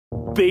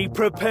Be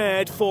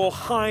prepared for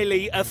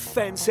highly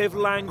offensive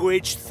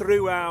language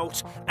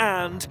throughout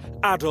and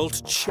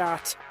adult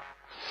chat.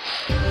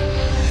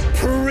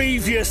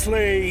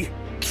 Previously,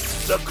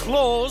 the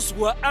claws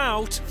were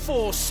out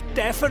for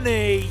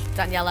Stephanie.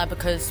 Daniela,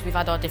 because we've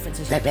had our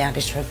differences. Let me out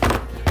this room.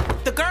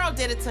 The girl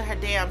did it to her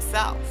damn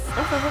self.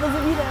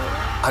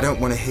 I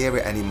don't want to hear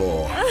it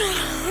anymore.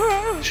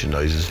 She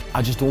knows us.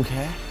 I just don't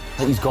care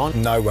that he's gone.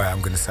 No way I'm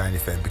going to say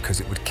anything because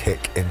it would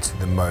kick into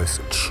the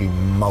most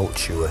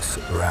tumultuous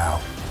row.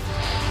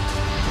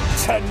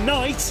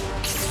 Tonight,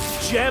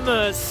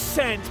 Gemma's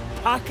sent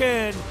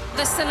packing.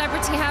 The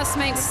celebrity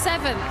housemate's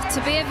seventh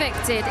to be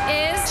evicted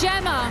is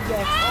Gemma.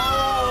 Yes.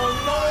 Oh,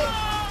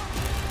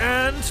 no.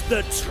 And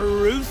the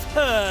truth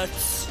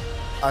hurts.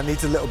 I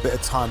need a little bit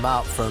of time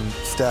out from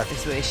Steph.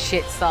 This is where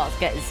shit starts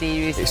getting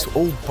serious. It's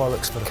all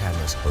bollocks for the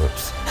cameras.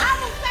 Oops. I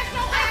will set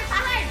your ass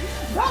away.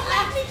 Don't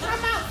let me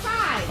come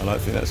outside. I don't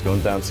think that's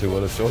gone down too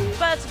well at all.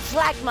 Birds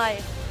flag,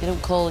 mate. You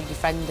don't call your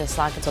friend a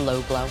slag, it's a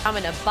low blow. I'm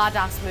in a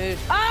badass mood.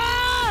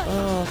 Ah!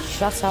 Oh,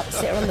 shut up.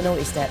 Sit her on the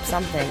naughty step,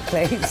 something,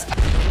 please.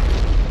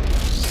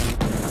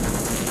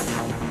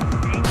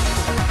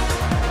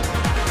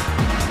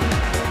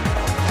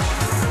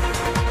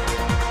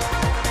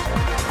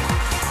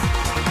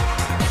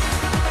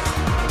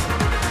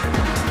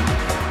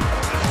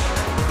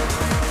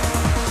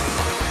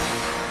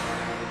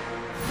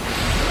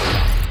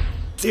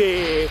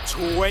 Day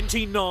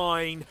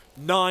 29,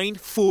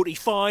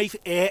 9:45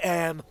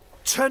 a.m.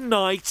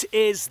 Tonight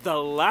is the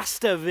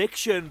last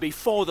eviction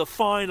before the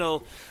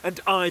final, and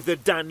either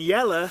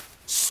Daniela,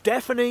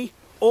 Stephanie,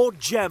 or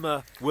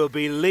Gemma will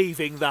be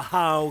leaving the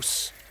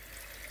house.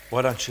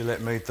 Why don't you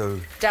let me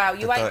do... Dal,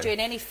 you ain't dirty... doing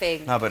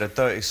anything. No, but a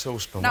dirty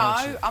saucepan.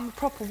 No, I'm a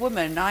proper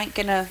woman. I ain't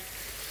gonna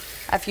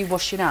have you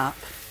washing up.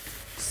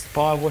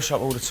 But I wash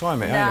up all the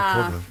time, it ain't a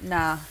problem.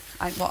 Nah,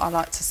 ain't what I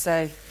like to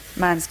say.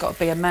 Man's got to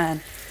be a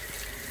man.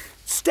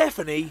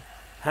 Stephanie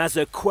has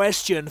a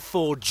question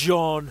for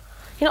John.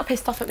 You're not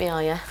pissed off at me,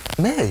 are you?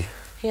 Me?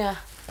 Yeah.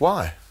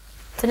 Why?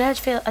 I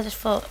just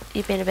thought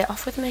you'd been a bit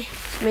off with me.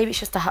 Maybe it's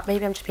just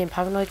maybe I'm just being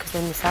paranoid because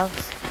I'm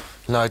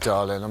myself. No,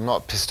 darling, I'm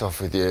not pissed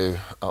off with you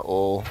at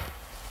all.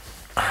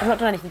 I've not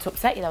done anything to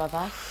upset you, though, have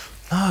I?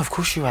 No, of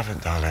course you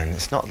haven't, darling.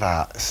 It's not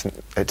that.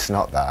 It's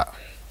not that.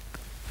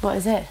 What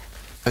is it?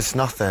 It's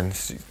nothing.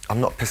 I'm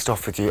not pissed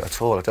off with you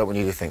at all. I don't want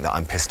you to think that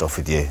I'm pissed off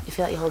with you. You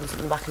feel like you're holding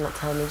something back and not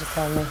telling me, just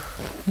tell me.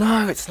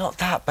 No, it's not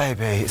that,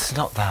 baby. It's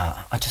not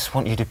that. I just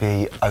want you to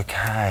be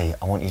OK.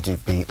 I want you to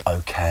be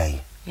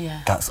OK.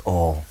 Yeah. That's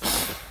all.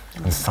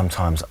 And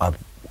sometimes I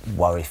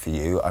worry for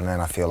you, and then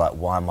I feel like,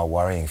 why am I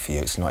worrying for you?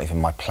 It's not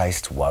even my place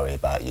to worry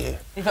about you.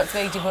 What's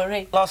made you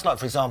worry? Last night,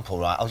 for example,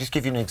 right, I'll just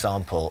give you an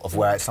example of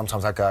where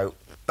sometimes I go,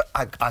 but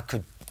I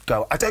could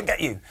go, I don't get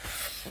you.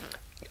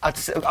 I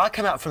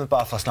came out from the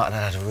bath last night and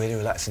I had a really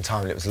relaxing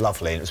time and it was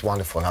lovely and it was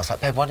wonderful. And I was like,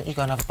 babe, why don't you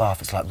go and have a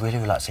bath? It's, like, really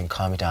relaxing,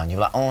 calm me down. You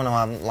were like, oh, no,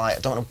 I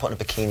don't want to put a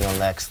bikini on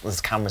there because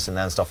there's cameras in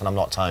there and stuff and I'm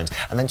not toned.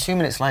 And then 2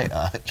 minutes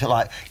later, you're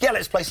like, yeah,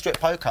 let's play strip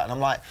poker. And I'm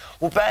like,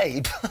 well,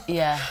 babe...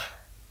 Yeah.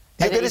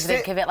 I didn't even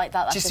think of it like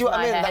that. That's do you see what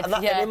I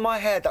mean? Yeah. In my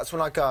head, that's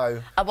when I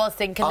go... I was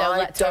thinking, though,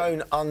 I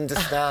don't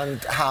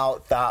understand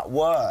how that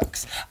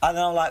works. And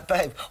then I'm like,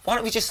 babe, why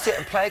don't we just sit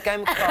and play a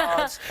game of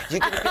cards?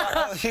 You're going to be like,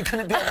 oh, you're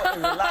going to be like,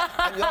 relax.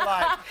 And you're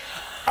like,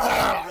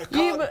 oh, I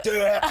can't do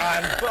it,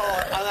 I'm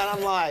bored. And then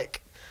I'm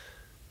like...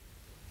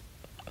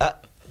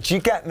 do you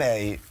get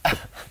me?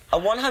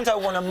 On one hand, I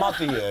want to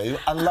mother you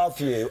and love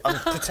you and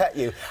protect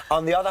you.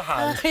 On the other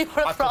hand, I can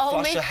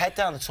flush your head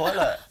down the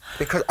toilet.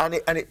 Because,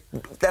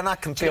 then I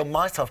can feel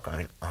myself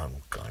going, I'm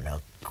gonna...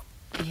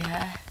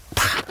 Yeah.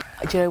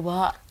 Do you know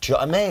what? Do you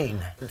know what I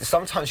mean?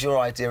 Sometimes your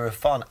idea of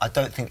fun, I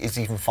don't think is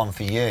even fun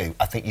for you.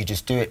 I think you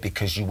just do it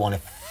because you want to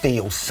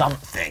feel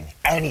something,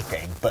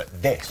 anything but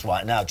this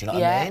right now. Do you know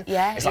what I mean?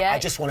 Yeah, it's like, I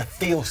just want to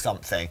feel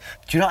something.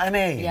 Do you know what I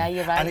mean? Yeah,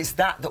 you're right. And it's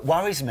that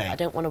worries me. I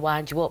don't want to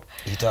wind you up.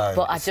 You don't.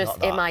 But I just,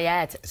 in my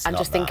head, I'm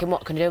just thinking,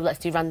 what can I do? Let's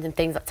do random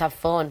things, let's have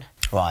fun.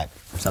 Right,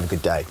 let's have a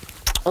good day.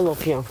 I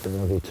love you. I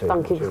love you too.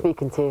 Thank you for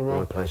speaking to me.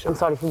 My pleasure. I'm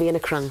sorry for being a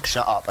crank.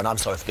 Shut up, and I'm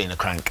sorry for being a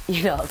crank.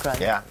 You're not a crank.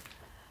 Yeah.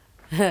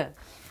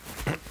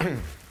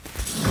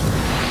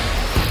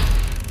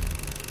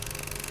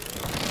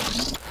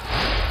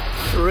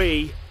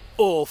 3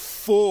 or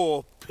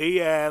 4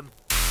 p.m.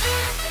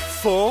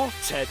 For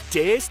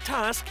today's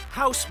task,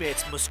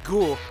 housemates must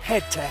go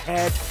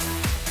head-to-head.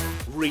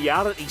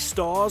 Reality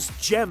stars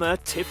Gemma,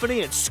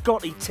 Tiffany and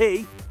Scotty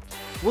T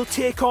will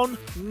take on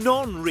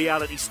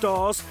non-reality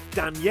stars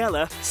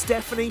Daniela,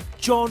 Stephanie,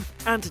 John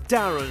and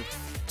Darren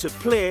to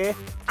play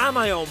Am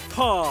I on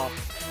Par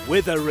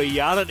with a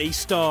reality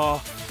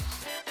star?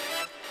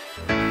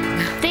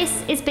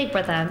 This is Big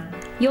Brother.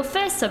 Your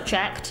first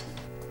subject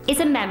is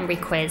a memory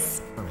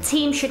quiz.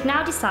 Teams should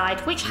now decide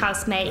which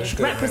housemate should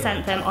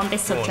represent them on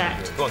this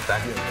subject. Go on,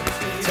 Dan.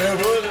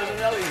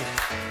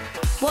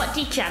 What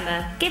did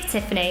Gemma give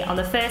Tiffany on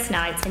the first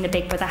night in the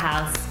Big Brother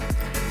house?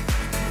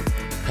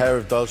 Pair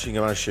of Dolce &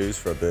 Gabbana shoes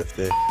for her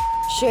birthday.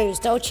 Shoes,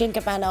 Dolce &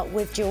 Gabbana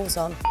with jewels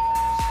on.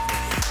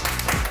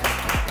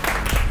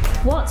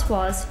 What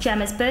was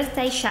Gemma's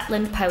birthday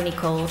Shetland pony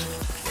called?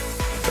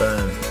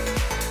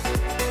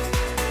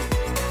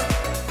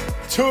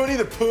 Tony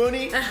the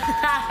pony.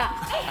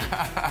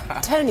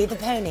 Tony the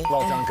pony.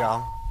 Well done,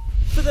 girl.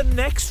 For the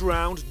next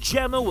round,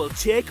 Gemma will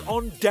take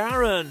on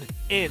Darren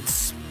in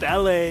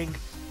spelling.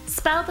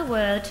 Spell the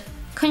word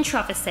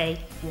controversy.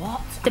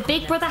 What? The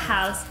Big Brother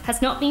house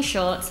has not been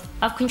short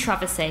of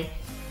controversy.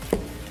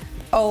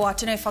 Oh, I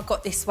don't know if I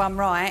got this one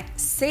right.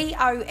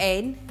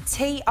 CONTROVESY.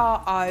 CONTROVERSY.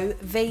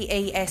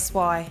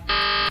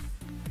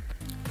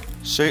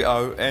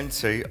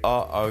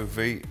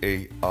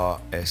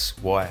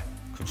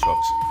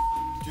 Controversy.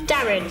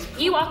 Darren,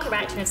 you are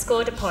correct and have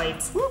scored a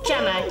point.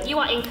 Gemma, you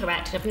are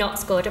incorrect and have not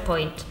scored a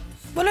point.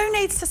 Well, who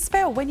needs to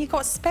spell when you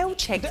got spell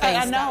check?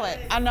 I know it.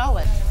 I know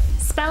it.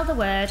 Spell the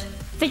word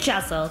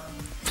vajazzle.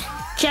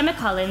 Gemma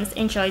Collins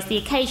enjoys the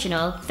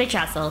occasional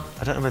vajazzle.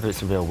 I don't know whether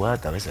it's a real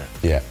word, though, is it?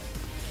 Yeah,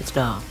 It's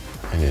not.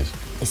 it is.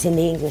 It's in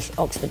the English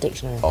Oxford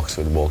Dictionary.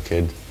 Oxford War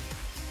Kid.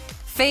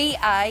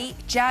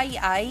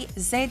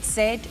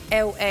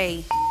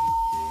 VAJAZZLE.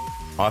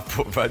 I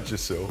put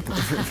Vajasil.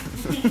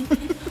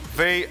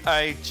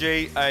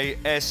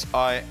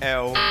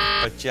 VAGASIL.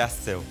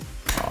 Vajasil.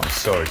 Oh, I'm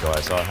sorry,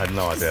 guys. I had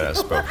no idea how to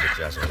spell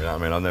Vajasil. You know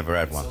what I mean? I've never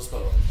had one.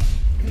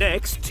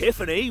 Next,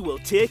 Tiffany will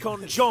take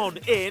on John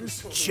in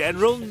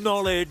general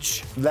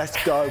knowledge.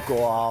 Let's go,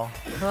 girl.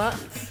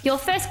 Your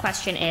first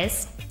question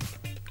is,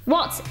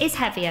 what is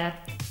heavier,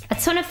 a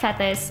ton of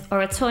feathers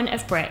or a ton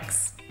of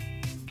bricks?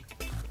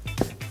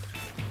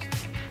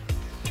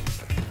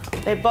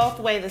 They both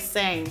weigh the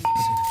same.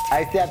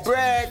 I said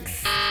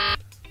bricks.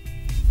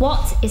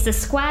 What is the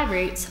square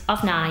root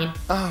of 9?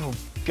 Oh,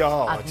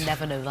 God. I'd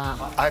never know that.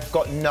 I've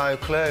got no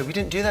clue. We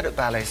didn't do that at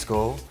ballet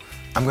school.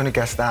 I'm going to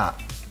guess that.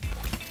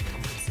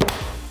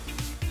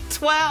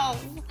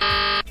 12.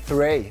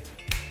 3.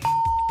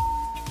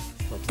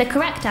 The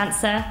correct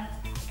answer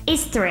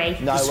is 3.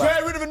 No The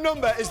square root of a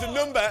number is the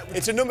number.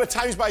 It's a number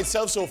times by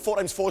itself, so 4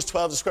 times 4 is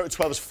 12. The square root of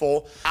 12 is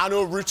 4. I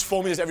know roots,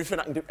 formulas, everything.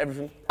 I can do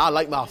everything. I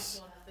like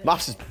maths.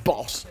 Maths is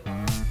boss.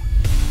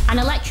 An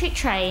electric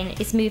train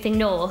is moving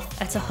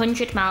north at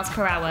 100 miles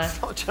per hour,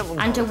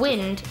 and a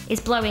wind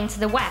is blowing to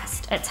the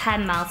west at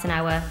 10 miles an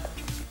hour.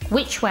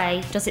 Which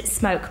way does its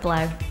smoke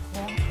blow?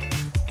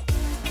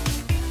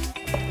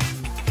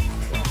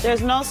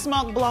 There's no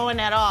smoke blowing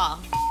at all.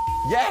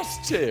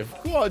 Yes, Tiff.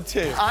 Go on,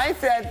 Tiff. I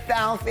said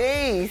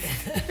southeast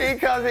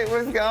because it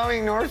was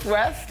going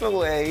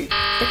northwesterly.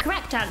 The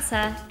correct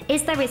answer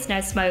is there is no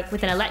smoke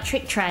with an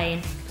electric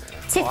train.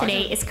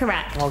 Tiffany is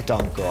correct. Well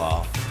done,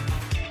 girl.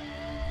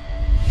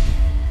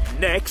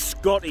 Next,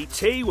 Scotty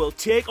T will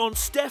take on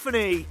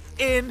Stephanie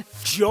in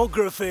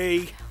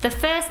geography. The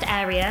first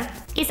area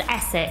is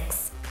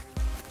Essex.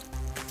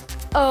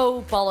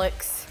 Oh,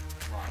 bollocks.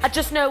 I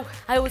just know,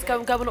 I always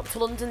go going up to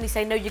London, they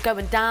say, no, you're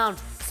going down.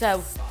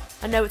 So,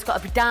 I know it's got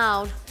to be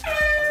down.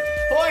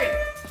 Point.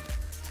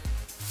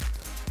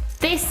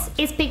 This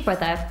is Big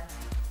Brother.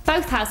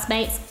 Both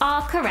housemates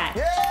are correct.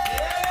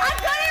 I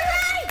got it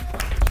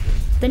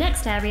right! The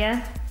next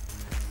area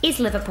is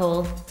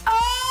Liverpool.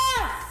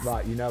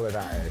 Right, you know where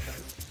that is.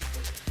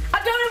 I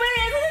don't know where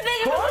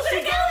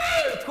it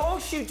is. Of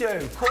course you do.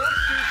 Of course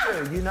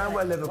you do. You know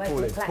where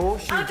Liverpool is. Of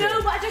course you do. I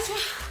do, but I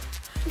just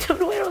don't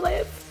know where I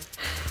live.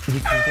 You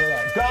can do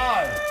it. Go!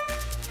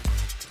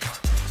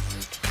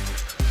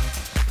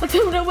 I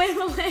don't know where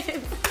I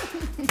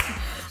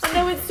live. I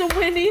know it's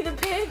somewhere near the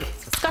pig.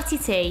 Scotty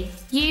T,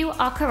 you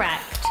are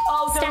correct.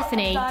 Oh, don't-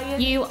 Stephanie, I'm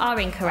dying. you are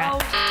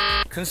incorrect.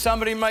 Can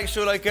somebody make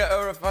sure they get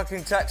her a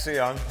fucking taxi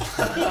home?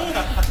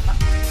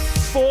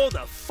 For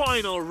the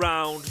final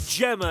round,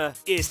 Gemma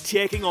is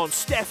taking on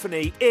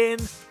Stephanie in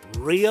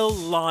real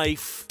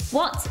life.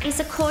 What is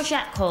a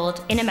courgette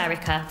called in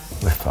America?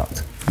 We're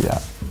fucked. Yeah.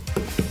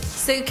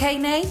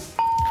 Zucchini.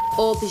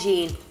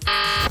 Aubergine.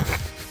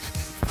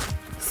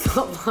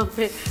 Stop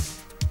laughing.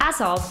 As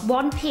of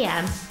 1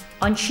 p.m.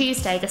 on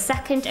Tuesday, the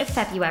 2nd of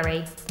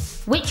February,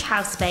 which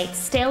housemate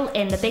still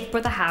in the Big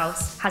Brother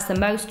house has the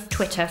most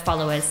Twitter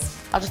followers?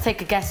 I'll just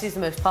take a guess who's the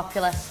most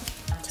popular.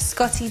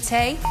 Scotty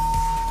T.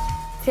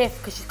 Tiff,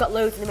 because she's got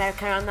loads in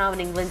America and now in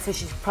England, so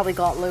she's probably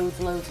got loads.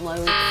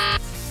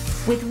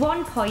 With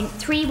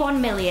 1.31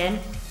 million,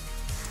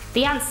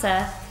 the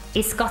answer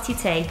is Scotty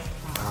T.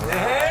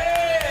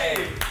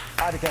 Hey!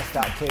 I'd have guessed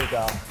that too,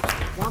 girl.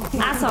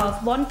 As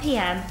of 1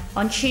 p.m.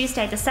 on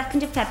Tuesday, the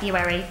 2nd of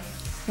February,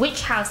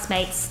 which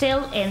housemate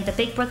still in the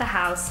Big Brother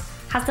house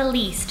has the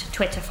least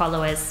Twitter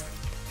followers?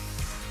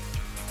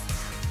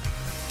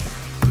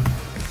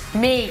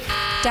 Me.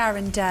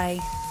 Darren Day.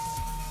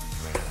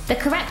 The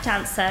correct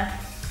answer,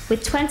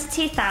 with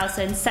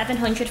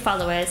 22,700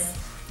 followers,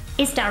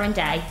 is Darren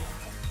Day.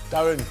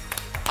 Darren,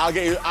 I'll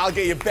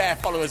get you bare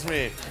followers,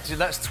 mate. See,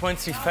 that's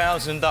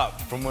 20,000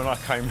 up from when I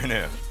came in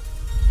here.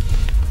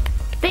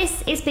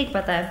 This is Big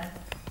Brother.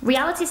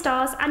 Reality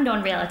stars and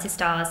non-reality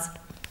stars.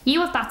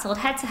 You have battled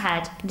head to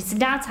head, and it is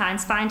now time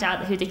to find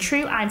out who the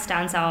true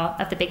Einsteins are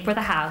of the Big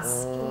Brother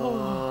house.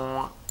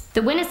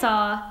 The winners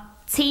are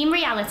Team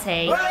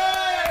Reality.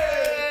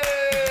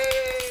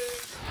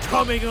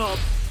 Coming up,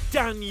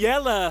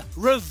 Daniela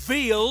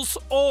reveals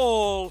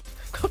all.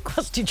 Got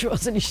crusty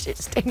drawers and his shit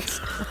stinks.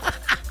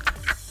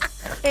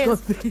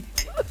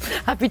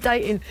 Happy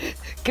dating.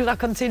 Good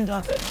luck on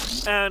Tinder.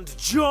 And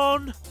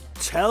John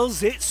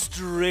tells it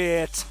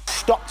straight.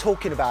 Stop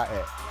talking about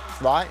it,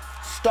 right?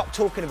 Stop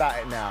talking about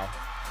it now.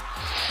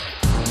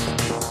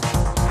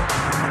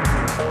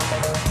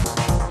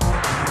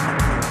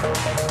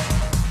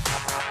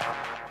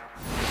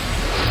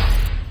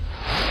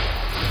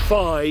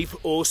 Five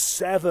or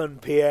 7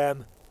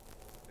 p.m.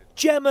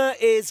 Gemma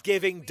is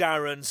giving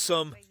Darren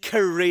some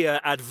career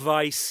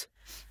advice.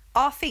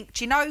 I think,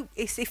 do you know,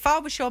 if I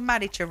was your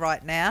manager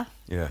right now,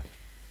 Yeah.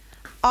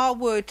 I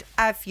would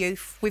have you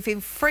within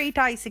 3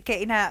 days of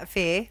getting out of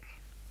here.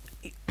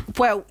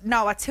 Well,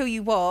 no, I tell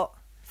you what,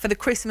 for the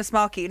Christmas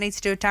market, you need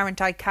to do a Darren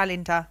Day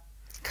calendar.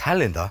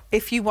 Calendar?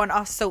 If you want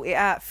us to sort it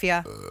out for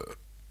you.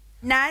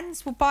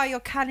 Nans will buy your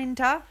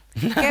calendar.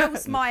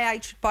 Girls my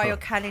age would buy your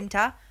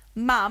calendar.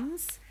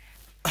 Mums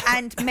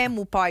and men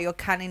will buy your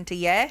calendar,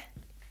 yeah?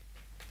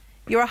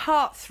 You're a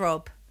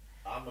heartthrob.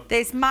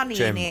 There's money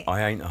Gem, in it.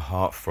 I ain't a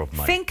heartthrob,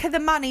 mate. Think of the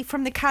money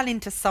from the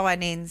calendar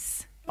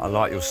signings. I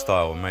like your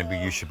style, and maybe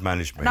you should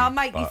manage me. And I'll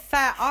make you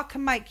but- I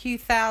can make you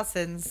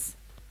thousands.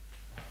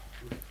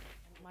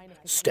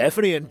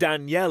 Stephanie and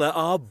Daniela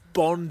are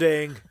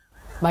bonding.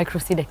 My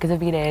crusty knickers have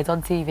been aired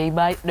on TV,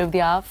 mate. No, they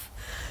have.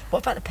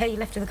 What about the pair you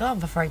left in the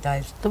garden for 3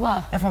 days? The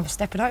what? Everyone was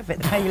stepping over it,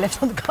 the pair you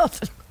left on the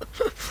garden.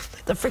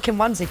 The freaking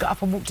onesie got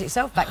up and walked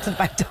itself back to the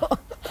back door.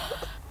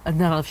 And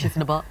then I left shit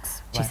in a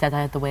box. She Right. said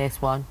I had the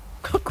worst one.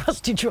 Got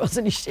crusty drawers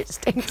and his shit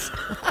stinks.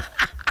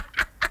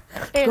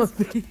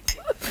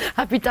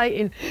 Happy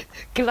dating.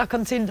 Good luck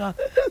on Tinder.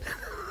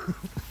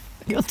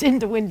 Your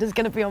Tinder window's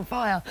going to be on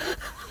fire.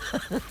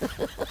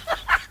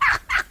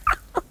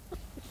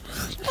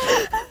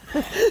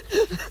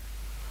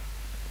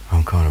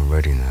 I'm kind of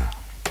ready now.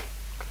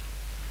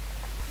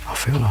 I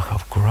feel like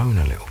I've grown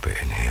a little bit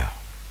in here.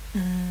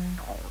 And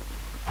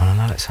I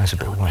know that sounds a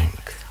bit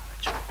wank.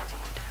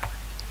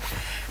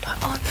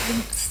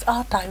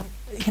 I don't,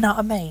 you know what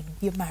I mean?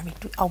 You're married,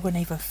 I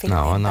wouldn't even think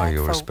No, I know bad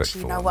you're thoughts,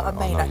 respectful. You know what I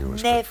mean? I know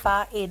you're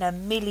Never in a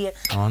million...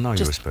 Oh, I know you're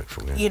just,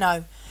 respectful, yeah. You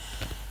know,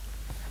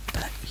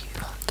 but you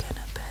are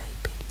gonna be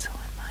big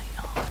time, mate,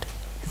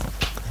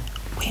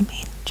 artists.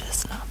 Women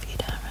just love you,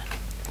 Darren.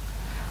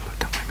 But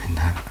the women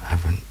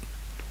haven't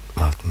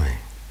loved me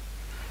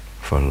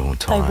for a long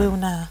time. They will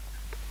now.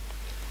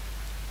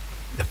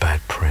 The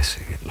bad press,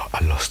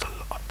 I lost a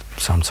lot.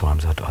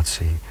 Sometimes I'd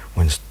see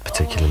when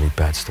particularly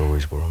bad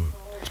stories were on,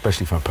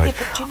 especially if I paid,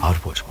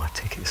 I'd watch my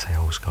ticket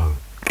sales go.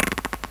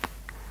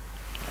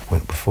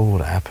 Before all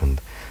that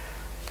happened,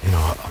 you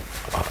know,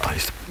 I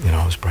used to, you know,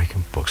 I was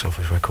breaking box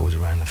office records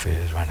around the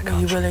theatres, around the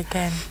country. You will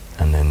again.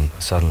 And then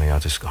suddenly I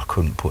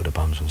couldn't put the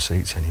bums on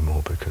seats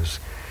anymore because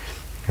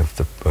of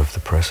the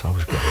press I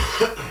was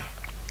getting.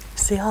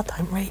 See, I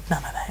don't read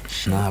none of that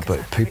shit. No,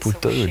 but people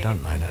do,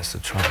 don't they? That's the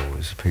trouble,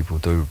 is people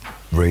do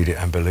read it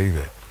and believe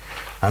it.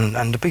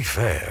 And to be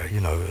fair, you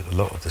know, a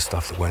lot of the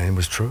stuff that went in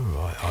was true.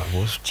 I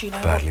was Do you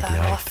know badly what, though?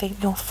 behaved. I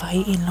think your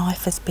fate in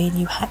life has been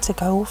you had to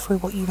go all through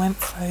what you went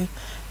through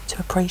to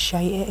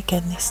appreciate it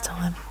again this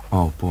time.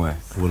 Oh boy,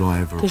 will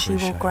I ever Because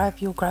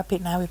appreciate you'll grab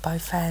it now with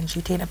both hands.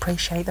 You didn't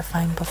appreciate the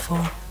fame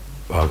before.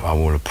 I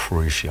will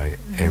appreciate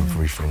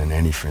everything and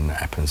anything that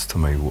happens to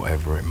me,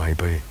 whatever it may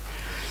be.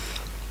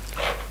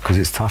 Because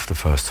it's tough the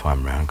first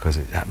time round, because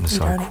it happens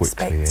so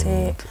quickly. You don't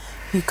expect it.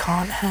 You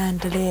can't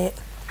handle it.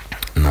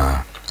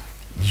 No.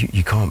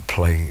 You can't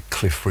play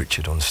Cliff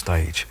Richard on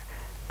stage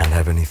and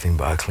have anything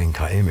but a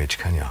clean-cut image,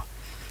 can you?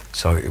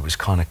 So it was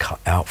kind of cut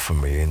out for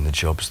me in the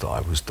jobs that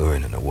I was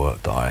doing and the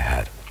work that I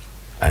had.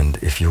 And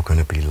if you're going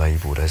to be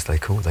labelled, as they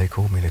called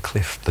me the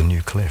Cliff, the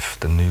new Cliff,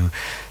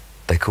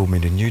 they called me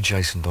the new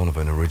Jason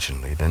Donovan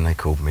originally, then they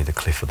called me the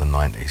Cliff of the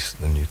 90s,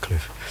 the new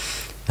Cliff.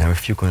 Now,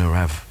 if you're going to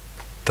have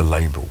the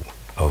label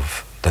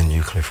of the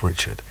new Cliff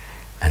Richard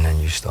and then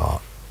you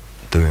start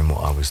doing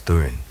what I was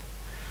doing,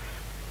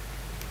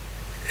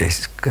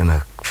 it's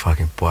gonna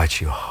fucking bite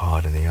you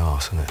hard in the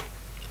arse, isn't it?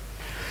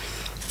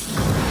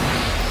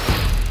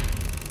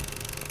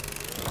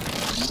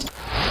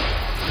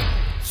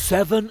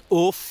 Seven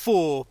or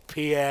 4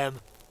 p.m.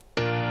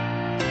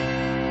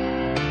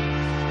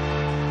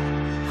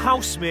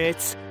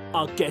 Housemates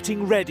are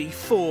getting ready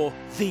for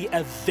the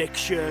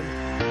eviction.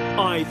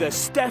 Either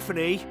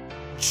Stephanie,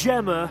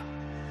 Gemma,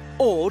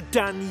 or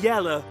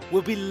Daniela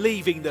will be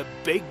leaving the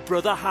Big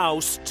Brother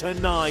house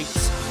tonight.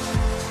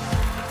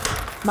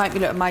 Make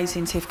me look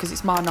amazing, Tiff, because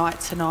it's my night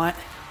tonight.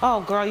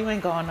 Oh, girl, you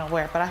ain't going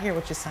nowhere, but I hear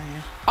what you're saying.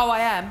 Oh, I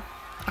am.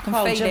 I can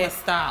feel Gemma, it.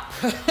 Stop.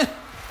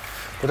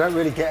 They don't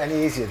really get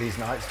any easier these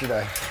nights, do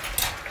they?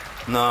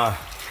 No.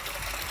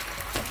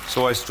 It's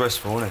always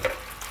stressful, isn't it?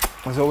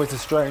 There's always a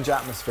strange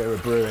atmosphere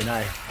of brewing,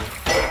 eh?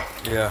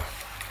 Yeah.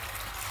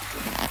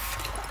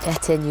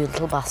 Get in, you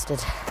little bastard.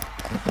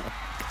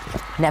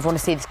 Never want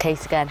to see this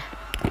case again.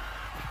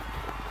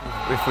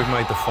 If we've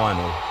made the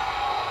final,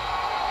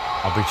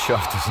 I'll be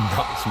chuffed as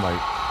nuts, mate.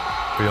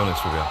 Be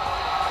honest with you.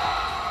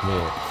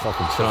 Yeah,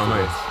 fucking Do you know what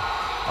I mean?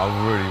 I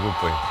really would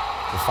be.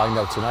 We'll find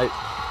out tonight.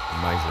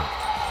 Amazing.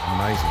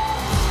 Amazing.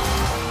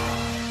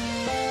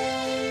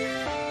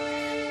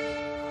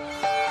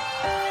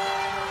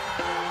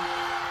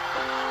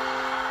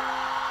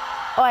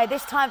 Oi,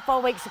 this time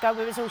 4 weeks ago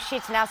we was all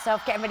shitting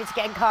ourselves, getting ready to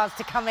get in cars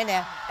to come in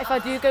here. If I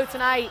do go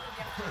tonight,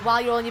 while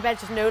you're all in your bed,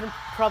 just know I'm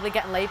probably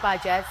getting laid by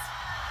Jez.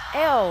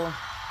 Ew.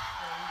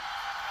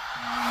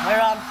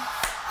 We're on.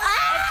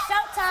 It's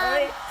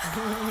showtime.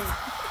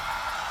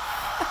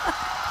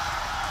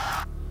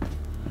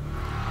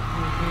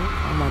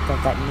 Oh my God,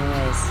 that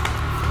noise.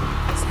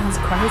 Sounds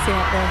crazy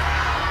out there.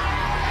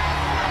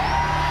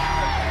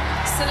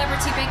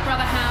 Celebrity Big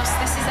Brother house,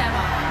 this is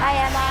Emma.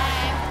 Hi, Emma.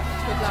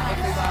 Good luck,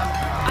 everyone.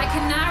 I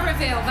can now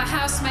reveal the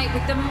housemate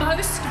with the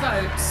most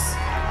votes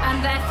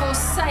and therefore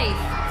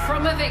safe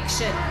from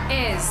eviction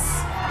is...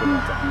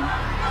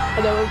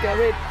 I know I'm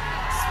going.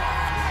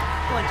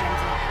 Go on,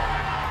 Jamesy.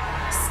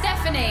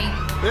 Stephanie.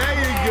 There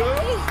you go.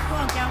 Go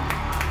on, Jam.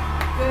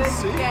 Good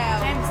See? girl.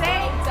 Jamesy.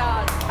 Well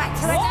done. Back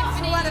to the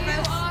Stephanie, one of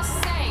you us. are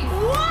safe.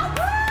 What?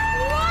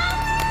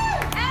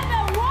 Emma,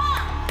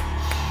 what?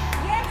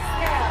 Yes,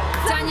 girl.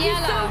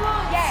 Daniela.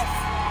 Yes.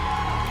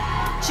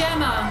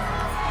 Gemma.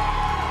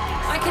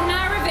 I can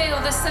now reveal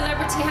the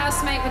celebrity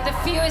housemate with the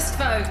fewest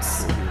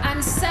votes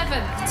and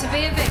seventh to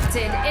be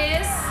evicted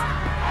is...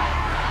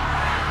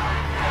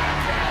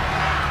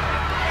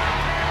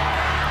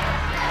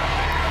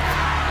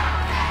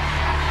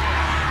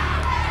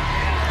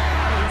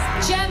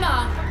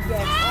 Gemma.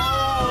 Yes.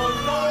 Oh,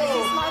 no.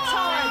 It's my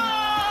time.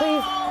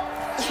 Please.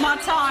 It's my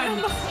time.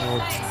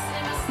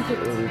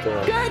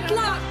 Good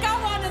luck. Go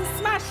on and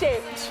smash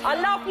it. I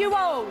love you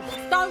all.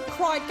 Don't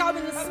cry. Go in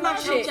and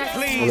smash it.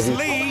 Please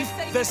leave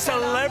the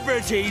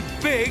Celebrity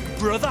Big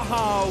Brother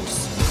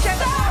house. You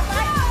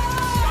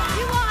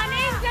are an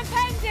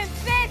independent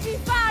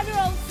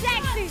 35-year-old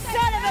sexy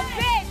son of a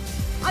bitch.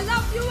 I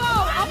love you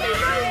all. I'll be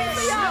rooting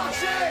for you.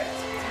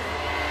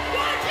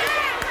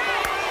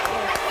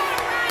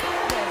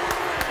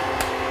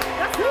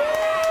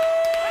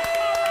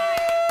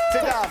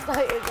 Sit down.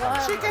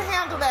 She can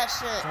handle that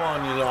shit. Come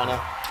on, Yolanda.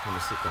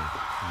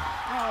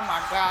 Oh my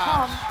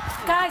God.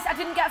 Guys, I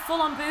didn't get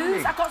full on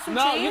booze. I got some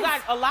cheers. No, you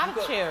got a lot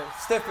of cheers.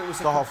 Steph, it was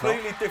a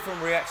completely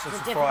different reaction to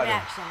Friday. I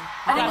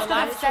think it's because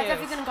I've said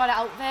everything and got it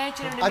out there.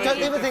 Do you know what I mean? I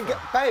don't even think,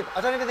 babe. I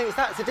don't even think it's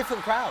that. It's a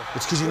different crowd.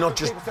 It's because you're not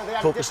just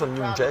focused on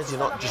you and Jez.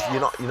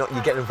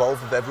 You're getting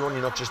involved with everyone.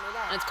 You're not just.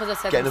 It's because I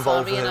said getting I'm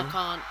involved sorry with and him.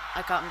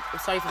 I can't. I'm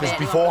sorry for Because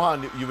being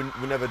beforehand, you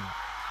were never.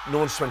 No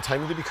one spent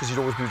time with you because you'd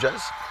always be with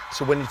Jez.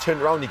 So when you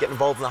turn around, you get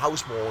involved in the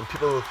house more, and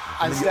people.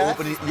 And you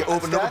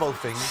open up about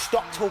things.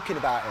 Stop talking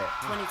about it.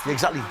 Yeah,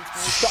 exactly.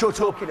 Stop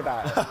talking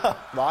about it.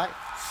 Right?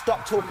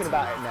 Stop talking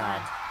about it now.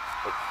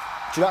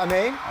 Do you know what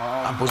I mean?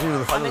 I'm buzzing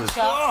with the finalists.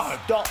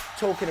 Stop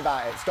talking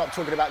about it. Stop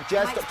talking about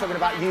Jez. Stop talking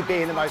about you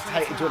being the most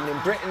hated woman in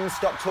Britain.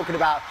 Stop talking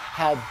about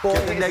how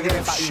boring the it is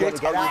negative about you shit want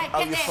to get out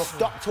out. your fucking-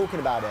 Stop talking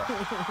about it.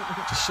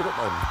 Just shut up,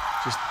 man.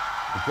 Just.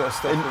 You've got to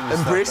stop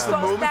embrace the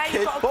moment,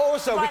 kid. But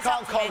also, we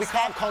can't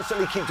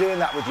constantly keep doing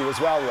that with you as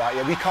well, right?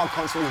 Yeah, we can't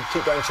constantly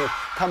keep going to,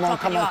 come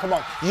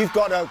on. You've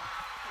got to.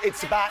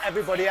 It's about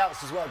everybody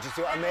else as well. Do you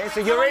see what I mean? So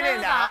you're in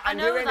here now, and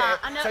you're in here.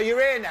 So you're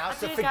here now.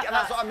 So forget.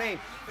 That's what I mean.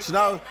 So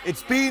now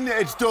it's been,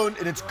 it's done,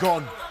 and it's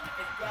gone.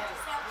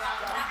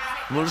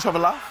 We'll just have a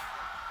laugh.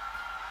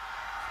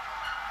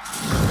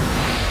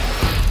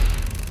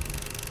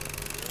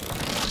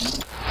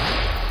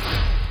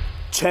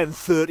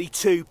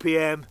 (10:32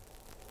 p.m).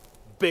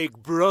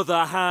 Big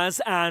Brother has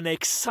an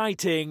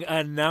exciting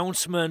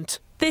announcement.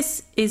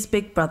 This is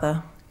Big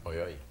Brother.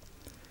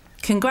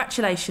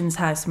 Congratulations,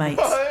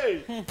 housemates.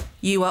 Hey!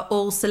 You are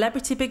all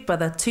Celebrity Big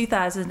Brother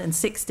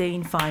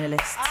 2016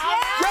 finalists.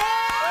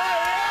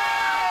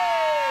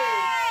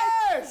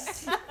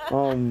 Yes!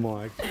 Oh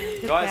my.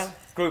 Guys,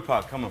 group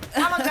hug, come on.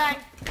 Come on, gang.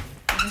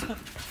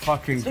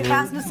 Fucking group.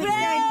 2016.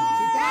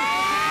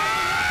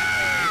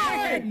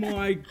 Oh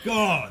my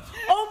God.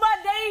 On my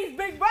days,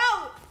 big bro.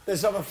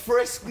 There's a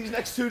frisk these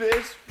next 2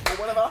 days, or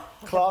whatever.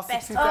 Class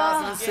of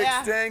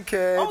 2016,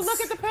 kids. Oh,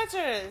 look at the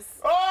pictures.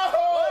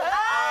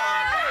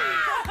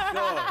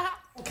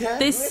 Okay.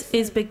 This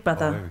is Big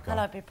Brother.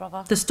 Hello, Big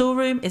Brother. The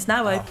storeroom is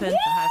now open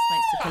for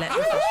housemates to collect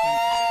refreshments.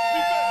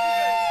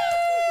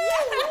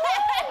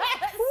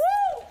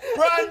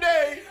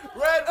 Brandy!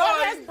 Red Oh, wine!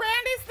 there's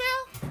brandy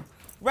still?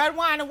 Red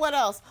wine and what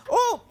else?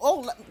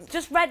 Oh,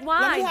 Just red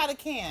wine. let me have the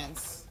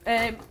cans.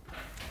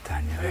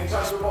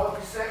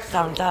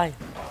 Don't die.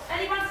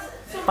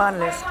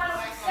 Finalist.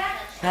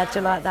 How'd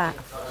you like that?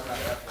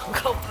 I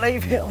can't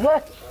believe it.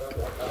 What?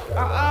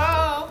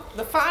 Uh-oh,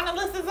 the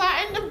finalists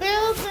are in the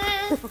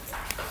building.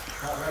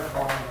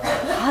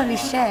 Holy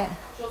shit.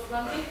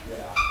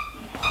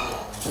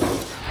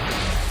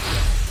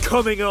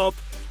 Coming up,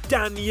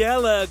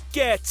 Daniela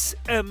gets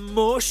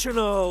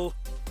emotional.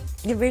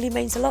 It really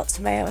means a lot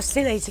to me. I was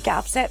silly to get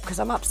upset because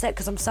I'm upset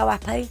because I'm so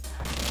happy.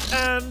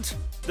 And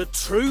the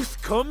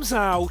truth comes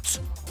out.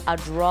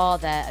 I'd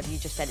rather have you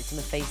just said it to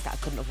my face that I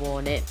couldn't have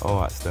worn it. All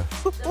right,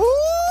 Steph.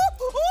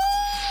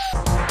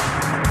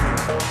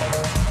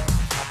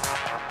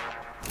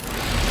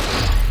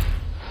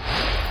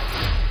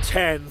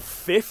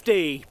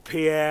 10:50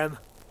 p.m.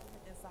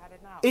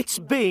 It's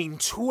been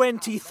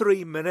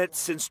 23 minutes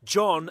since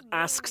John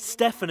asked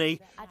Stephanie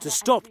to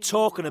stop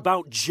talking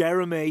about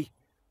Jeremy.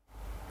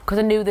 Because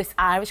I knew this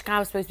Irish guy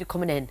was supposed to be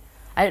coming in.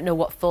 I didn't know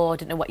what for,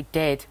 didn't know what he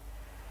did.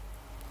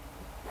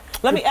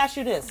 Let me ask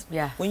you this.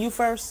 Yeah. When you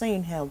first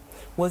seen him,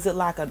 was it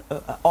like an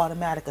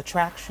automatic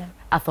attraction?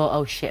 I thought,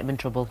 oh shit, I'm in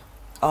trouble.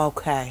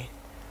 Okay.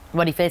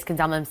 When he first came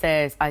down them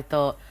stairs, I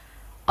thought,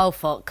 oh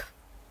fuck.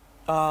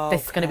 Okay.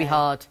 This is going to be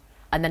hard.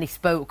 And then he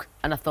spoke,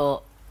 and I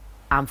thought,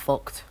 I'm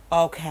fucked.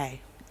 Okay.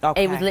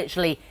 Okay. It was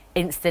literally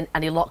instant,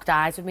 and he locked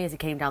eyes with me as he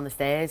came down the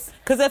stairs.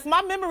 Because if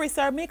my memory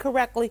served me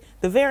correctly,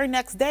 the very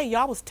next day,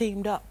 y'all was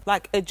teamed up.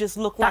 Like, it just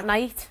looked like... That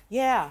night?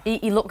 Yeah.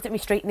 He looked at me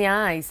straight in the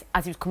eyes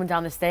as he was coming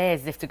down the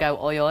stairs as if to go,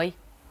 oi, oi.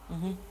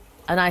 Mm-hmm.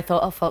 And I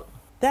thought, oh, fuck.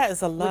 That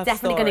is a love story. We're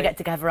definitely going to get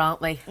together, aren't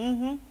we?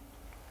 Mm-hmm.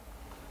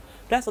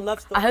 That's a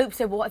love story. I hope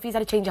so, but what if he's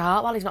had a change of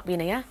heart while he's not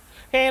being here?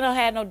 He ain't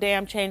had no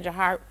damn change of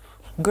heart.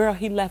 Girl,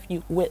 he left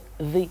you with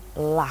the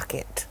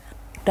locket.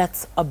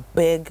 That's a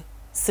big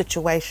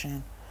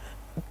situation.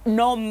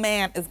 No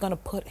man is gonna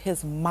put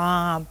his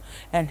mom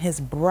and his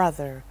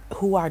brother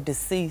who are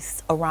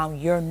deceased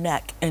around your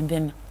neck and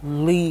then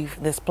leave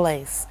this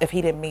place if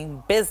he didn't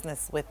mean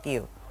business with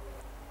you.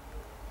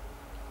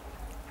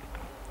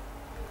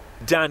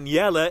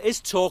 Daniela is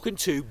talking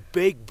to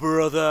Big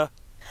Brother.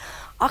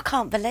 I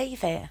can't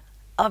believe it.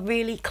 I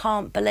really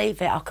can't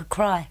believe it. I could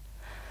cry.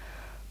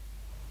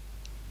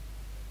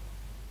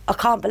 I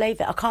can't believe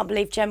it. I can't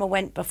believe Gemma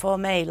went before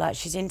me. Like,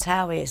 she's in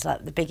Towie. It's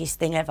like the biggest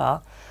thing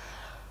ever.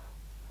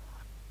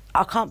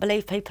 I can't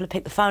believe people have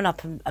picked the phone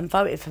up and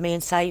voted for me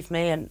and saved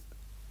me. And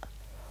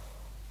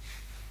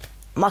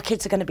my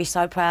kids are going to be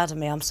so proud of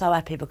me. I'm so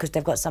happy because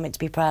they've got something to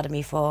be proud of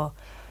me for.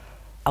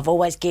 I've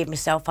always given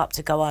myself up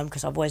to go home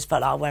because I've always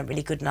felt like I weren't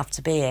really good enough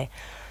to be here.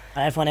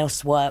 Everyone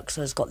else works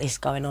or has got this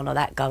going on or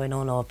that going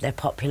on, or they're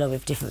popular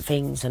with different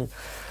things. And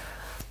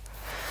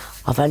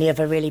I've only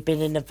ever really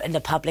been in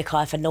the public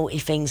eye for naughty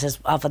things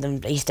other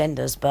than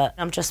EastEnders, but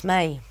I'm just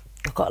me.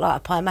 I've got like a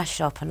pie mash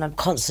shop, and I'm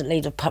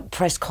constantly, the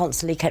press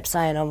constantly kept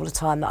saying all the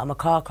time that I'm a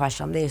car crash,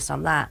 I'm this,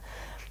 I'm that.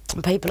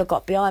 And people have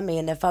got behind me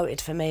and they've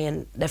voted for me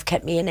and they've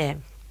kept me in here.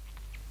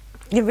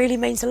 It really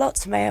means a lot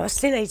to me. I was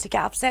silly to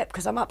get upset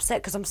because I'm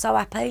upset because I'm so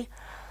happy.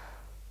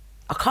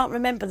 I can't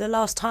remember the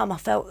last time I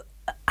felt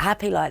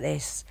happy like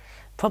this.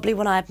 Probably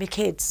when I had my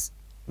kids.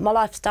 My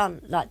life's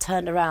done, like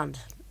turned around.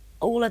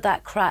 All of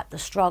that crap, the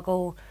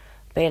struggle,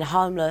 being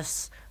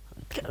homeless,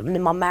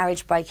 my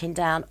marriage breaking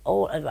down,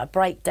 a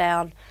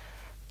breakdown,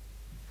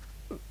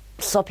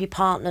 soppy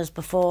partners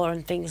before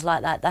and things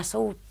like that, that's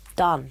all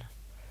done.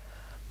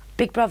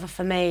 Big Brother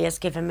for me has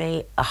given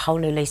me a whole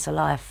new lease of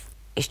life.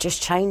 It's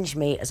just changed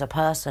me as a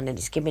person, and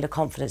it's given me the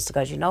confidence to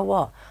go, do you know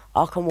what?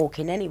 I can walk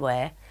in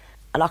anywhere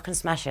and I can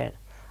smash it.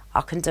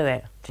 I can do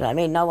it. Do you know what I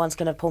mean? No one's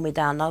going to pull me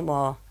down no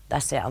more.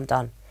 That's it, I'm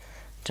done.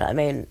 Do you know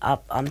what I mean?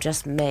 I'm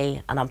just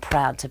me, and I'm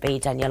proud to be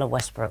Daniela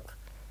Westbrook.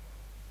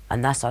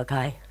 And that's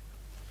okay.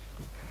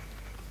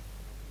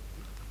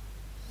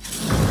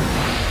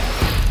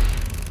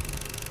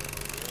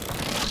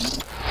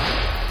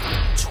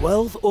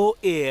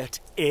 12:08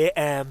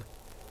 a.m.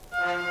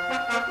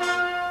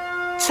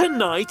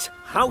 Tonight,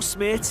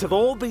 housemates have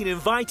all been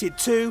invited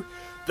to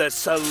the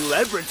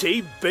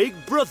Celebrity Big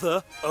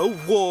Brother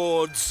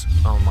Awards.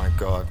 Oh my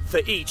God. For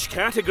each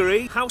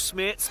category,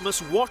 housemates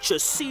must watch a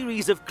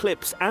series of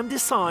clips and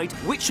decide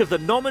which of the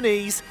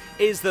nominees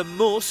is the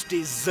most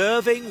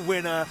deserving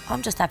winner.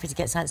 I'm just happy to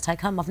get something to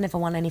take home. I've never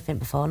won anything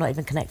before, not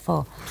even Connect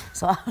 4.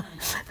 So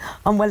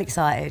I'm well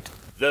excited.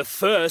 The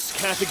first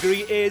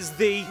category is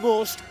the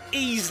Most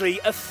Easily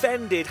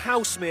Offended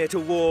Housemate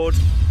Award.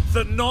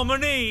 The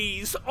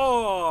nominees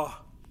are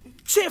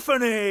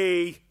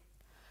Tiffany,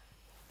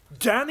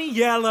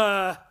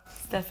 Daniela,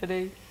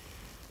 Stephanie,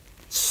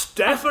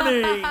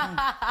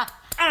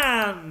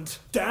 and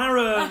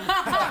Darren.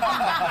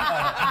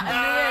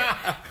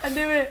 I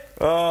knew it.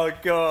 Oh,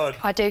 God.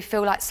 I do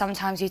feel like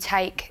sometimes you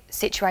take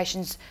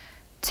situations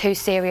too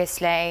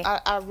seriously.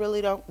 I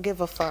really don't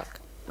give a fuck.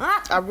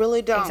 I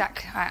really don't.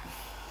 Exactly. Right.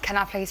 Can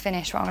I please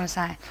finish what I'm going to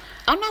say?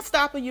 I'm not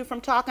stopping you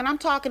from talking. I'm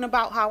talking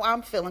about how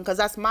I'm feeling, because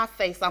that's my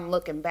face I'm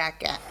looking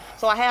back at.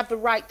 So I have the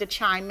right to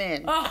chime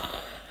in.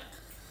 Oh.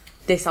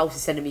 This house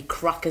is sending me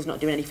crackers, not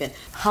doing anything.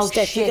 How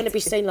Steph, you're going to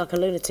be seen like a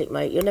lunatic,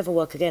 mate. You'll never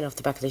work again off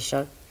the back of this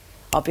show.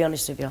 I'll be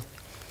honest with you.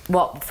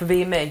 What, for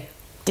being me?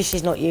 This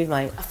is not you,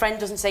 mate. A friend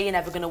doesn't say you're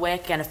never going to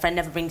work again. A friend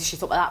never brings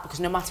shit up like that, because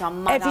no matter how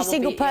mad Every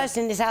single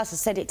person in this house has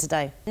said it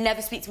today.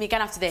 Never speak to me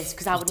again after this,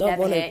 because I would don't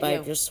never want hate it, babe.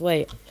 you. You're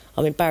sweet.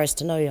 I'm embarrassed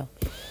to know you.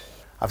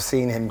 I've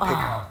seen him pick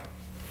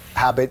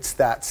habits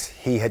that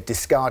he had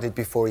discarded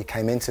before he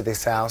came into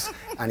this house,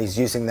 and he's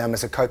using them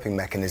as a coping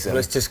mechanism.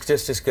 Let's just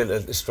get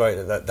it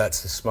straight that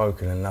that's the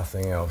smoking and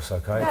nothing else,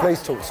 OK?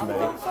 Please talk to me.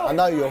 I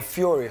know you're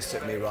furious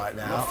at me right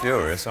now. I'm not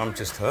furious, I'm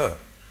just hurt.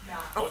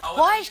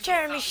 Why is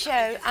Jeremy's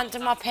shoe under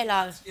my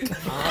pillow?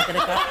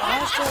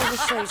 Why is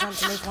Jeremy's shoes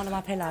underneath one of my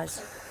pillows?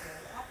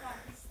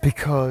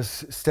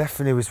 Because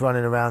Stephanie was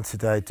running around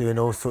today doing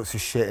all sorts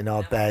of shit in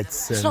our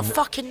beds. It's not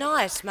fucking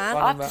nice, man.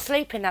 I have to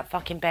sleep in that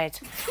fucking bed.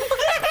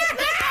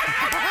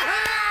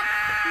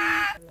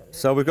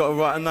 So we've got to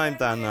write a name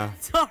down now.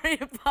 Sorry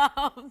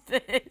about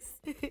this.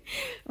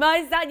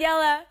 Mine's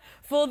Daniela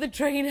for the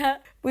trainer.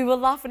 We were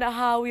laughing at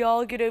how we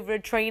argued over a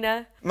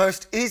trainer.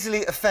 Most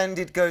easily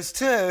offended goes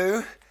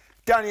to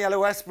Daniela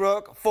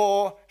Westbrook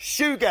for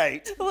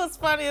Shoegate. It was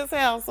funny as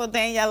hell, so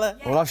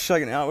Daniela. Well, I've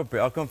shaken it out a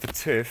bit. I've gone for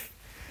Tiff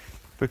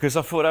because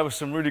I thought that was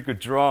some really good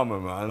drama,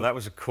 man. That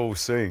was a cool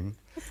scene.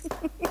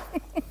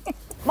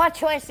 My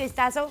choice is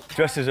Dazzle.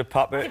 Dressed as a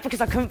puppet.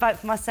 Because I couldn't vote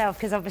for myself,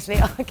 because obviously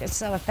I get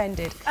so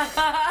offended.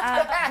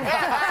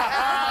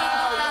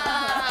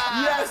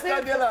 Yes,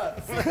 Daniela!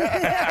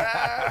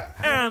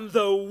 And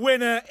the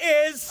winner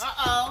is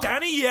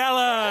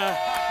Daniela.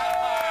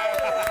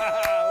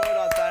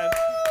 Well done, Dan.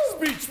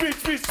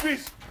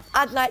 Speech.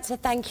 I'd like to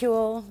thank you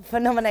all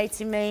for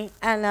nominating me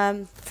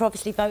and for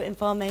obviously voting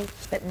for me.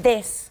 But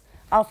this,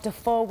 after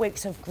 4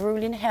 weeks of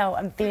grueling hell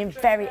and being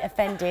very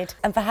offended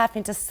and for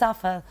having to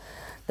suffer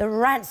the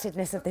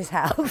rancidness of this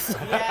house,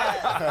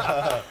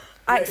 I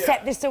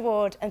accept this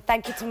award and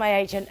thank you to my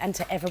agent and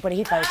to everybody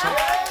who voted.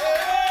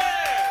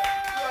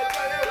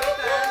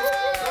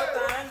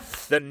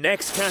 The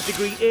next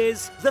category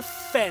is the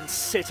Fence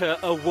Sitter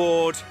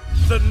Award.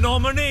 The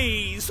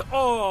nominees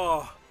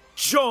are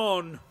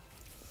John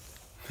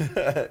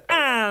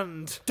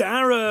and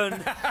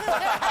Darren.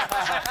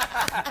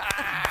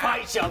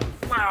 Fight, John.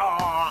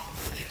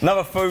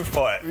 Another food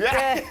fight.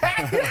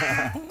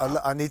 Yeah.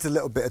 I need a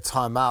little bit of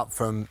time out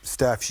from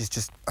Steph. She's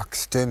just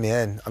doing me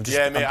in.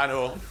 Yeah, mate, I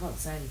know. I can't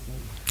say anything.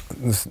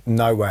 There's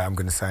no way I'm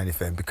going to say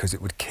anything because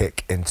it would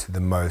kick into the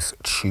most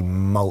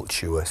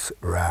tumultuous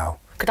row.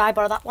 Could I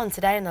borrow that one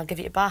today and I'll give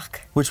it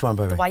back? Which one,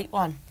 baby? The white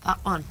one. That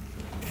one.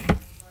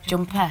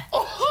 Jumper.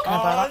 Can I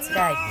borrow that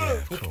today?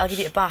 Yeah, I'll give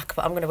you it back,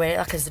 but I'm going to wear it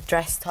like as a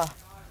dress top.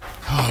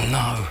 Oh,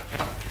 no.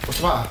 What's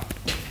the matter?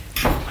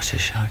 I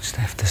just showed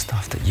Steph the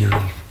stuff that you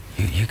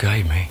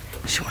gave me.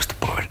 She wants to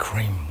buy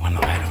cream one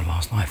that I had on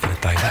last night for the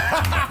day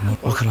that.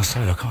 What can I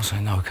say? I can't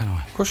say no, can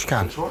I? Of course you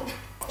can.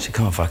 She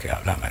can't fuck it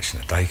up that much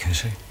in a day, can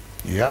she?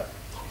 Yep.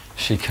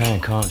 She can,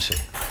 can't she?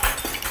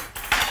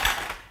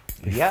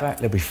 Yep.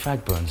 There'll be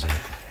fag burns in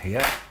it.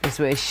 Yep. This is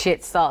where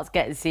shit starts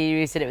getting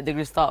serious in it. They're going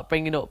to start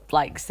bringing up,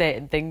 like,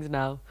 certain things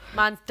now.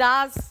 Mine's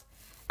Daz.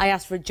 I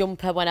asked for a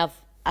jumper when I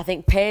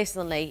think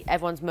personally,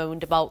 everyone's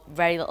moaned about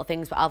very little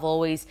things, but I've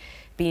always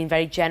been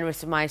very generous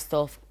with my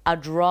stuff.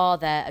 I'd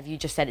rather have you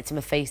just said it to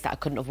my face that I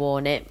couldn't have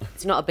worn it.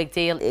 It's not a big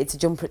deal. It's a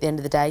jumper at the end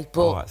of the day,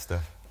 but... All right,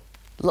 Steph.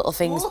 Little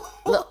things...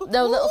 little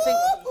things...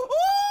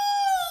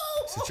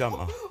 It's a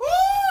jumper.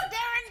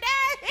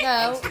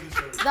 No,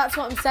 that's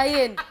what I'm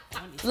saying.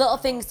 Little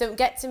things don't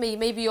get to me.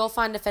 Maybe you'll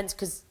find offence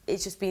because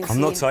it's just being I'm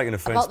not seen taking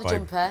offence, about the babe,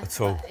 jumper.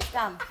 at all.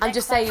 I'm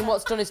just saying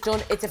what's done is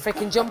done. It's a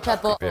freaking jumper,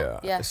 but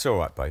Yeah, it's all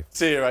right, babe.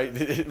 See you,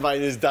 right?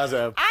 Mine is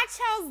Dazza. I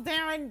chose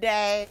Darren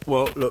Day.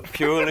 Well, look,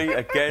 purely,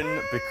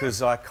 again,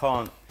 because I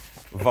can't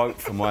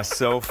vote for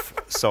myself,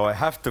 so I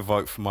have to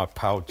vote for my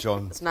pal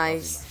John. It's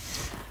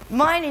nice.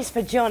 Mine is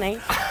for Johnny.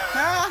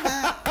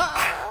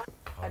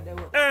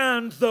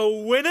 And the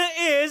winner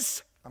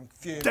is...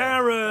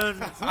 Darren.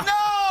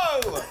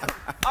 No!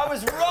 I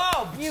was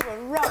robbed. You were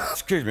robbed.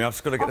 Excuse me, I've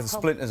just got to get the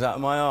splinters out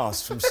of my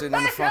arse from sitting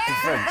on the fucking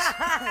fence.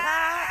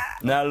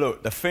 Now,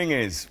 look, the thing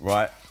is,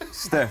 right,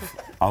 Steph,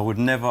 I would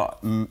never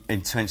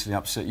intentionally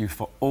upset you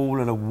for all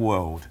of the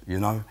world, you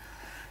know?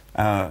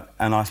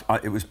 And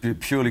it was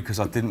purely because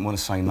I didn't want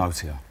to say no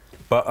to you.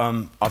 But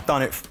I've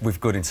done it with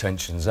good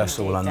intentions, that's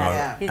all I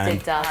know. You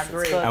did, Daz.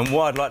 And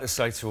what I'd like to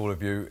say to all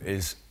of you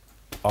is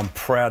I'm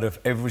proud of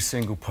every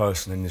single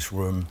person in this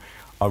room.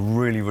 I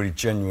really, really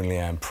genuinely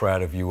am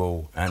proud of you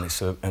all, and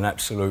it's an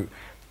absolute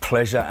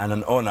pleasure and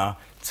an honour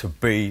to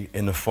be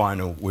in the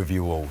final with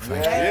you all.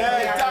 Thank you.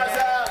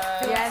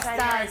 Yes,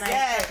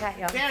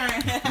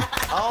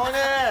 On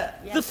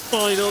it. The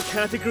final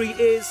category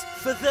is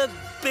for the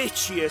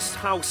bitchiest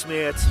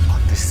housemate.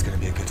 Oh, this is going to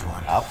be a good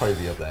one. I'll probably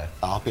be up there.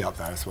 I'll be up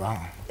there as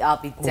well. I'll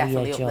be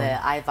definitely yeah, up John. there.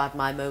 I've had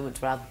my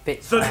moments where I've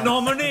bitched. The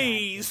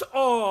nominees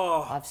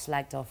are... I've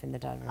slagged off in the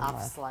dining room. I've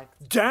slagged.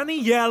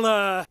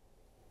 Daniela,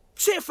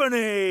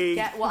 Tiffany,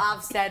 Get what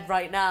I've said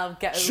right now.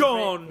 Get over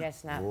John, it.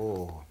 Yes, now.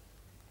 Oh.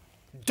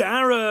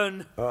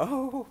 Darren,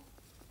 Oh.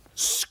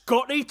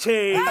 Scotty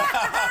T,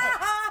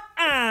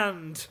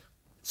 and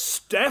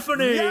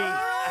Stephanie.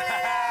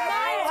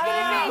 Mine's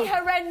going to be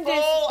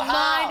horrendous.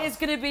 Mine is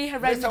going to be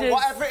horrendous. Listen,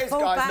 whatever it is,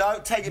 guys, back.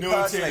 don't take it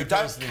personally.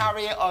 Don't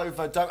carry it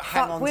over. Don't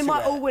hang on to it. We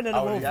might all win an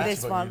award yeah, for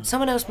this that's one. what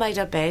Someone else made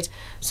her bed.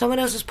 Someone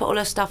else has put all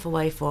her stuff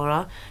away for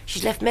her.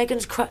 She's left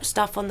Megan's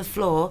stuff on the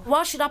floor.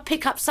 Why should I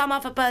pick up some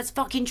other bird's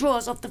fucking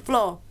drawers off the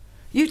floor?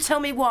 You tell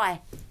me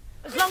why.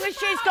 As long as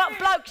she's got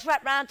blokes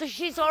wrapped round her,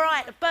 she's all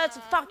right. The bird's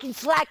a fucking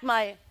slag,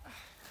 mate.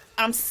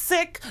 I'm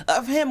sick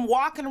of him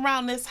walking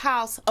around this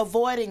house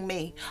avoiding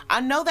me. I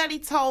know that he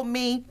told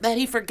me that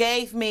he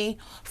forgave me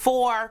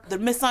for the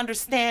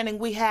misunderstanding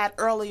we had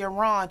earlier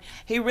on.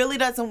 He really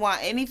doesn't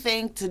want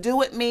anything to do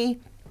with me.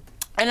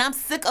 And I'm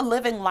sick of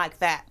living like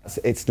that.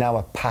 It's now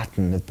a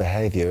pattern of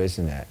behaviour,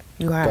 isn't it?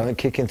 Right. Going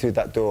kicking through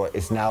that door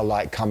is now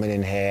like coming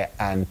in here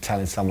and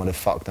telling someone to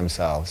fuck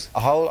themselves. The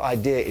whole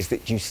idea is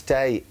that you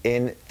stay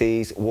in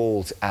these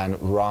walls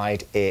and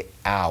ride it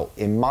out.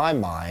 In my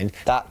mind,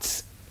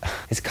 it's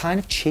kind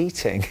of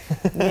cheating.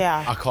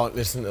 Yeah. I can't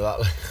listen to that.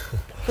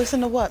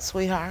 Listen to what,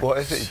 sweetheart? What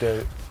is it you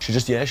do? She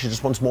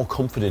just wants more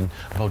comforting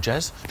about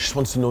Jez. She just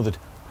wants to know that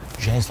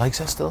Jez likes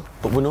her still.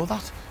 But we know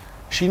that.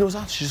 She knows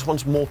that. She just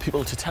wants more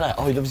people to tell her,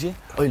 oh, he loves you,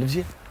 oh, he loves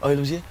you, oh, he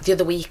loves you. The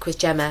other week with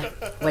Gemma,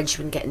 when she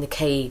wouldn't get in the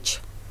cage,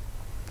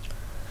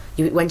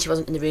 when she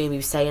wasn't in the room, he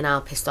was saying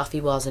how pissed off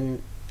he was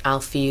and how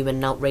fuming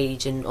and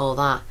outraged and all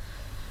that.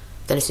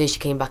 Then as soon as she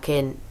came back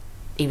in,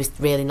 he was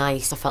really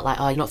nice. I felt like,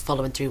 oh, you're not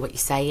following through what you're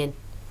saying.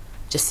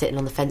 Just sitting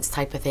on the fence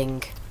type of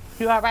thing.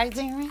 You all right,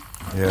 Jeremy?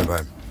 Yeah,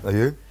 babe. Are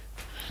you?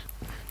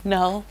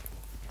 No.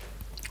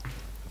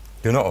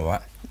 You're not all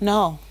right?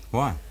 No.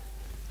 Why?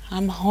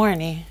 I'm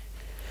horny.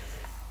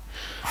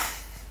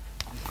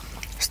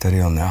 Steady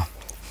on now.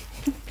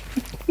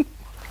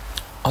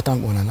 I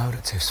don't want to know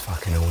that Tiff's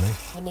fucking horny.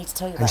 We need to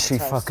tell you And about she the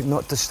toast. fucking,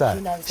 not just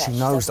that, she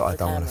knows that I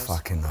don't want to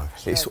fucking know.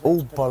 It's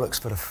all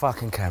bollocks for the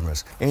fucking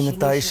cameras. In the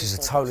day, she's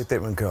a totally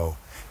different girl.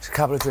 She's a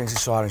couple of drinks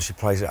aside and she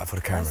plays it up for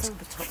the cameras.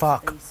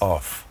 Fuck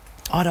off.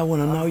 I don't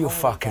want to know you're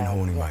fucking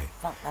horny, mate.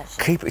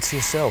 Keep it to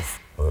yourself.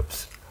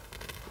 Whoops.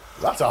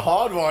 That's a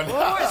hard one.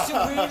 Oh, it's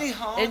a really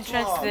hard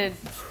Interesting.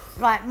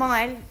 Right,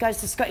 mine goes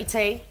to Scotty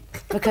T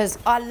because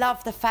I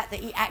love the fact that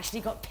he actually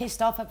got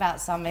pissed off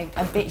about something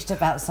and bitched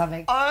about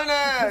something. Oh,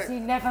 no! Because he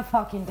never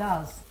fucking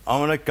does. I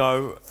want to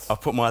go. I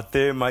put my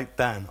dear mate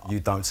down. You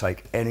don't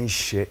take any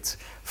shit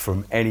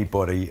from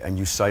anybody and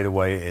you say the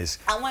way it is.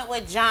 I went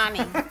with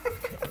Johnny.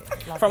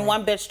 From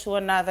one bitch to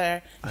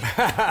another.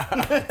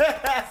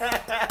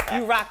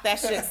 You rock that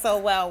shit so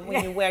well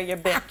when you wear your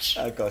bitch.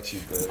 I got you,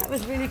 good. That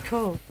was really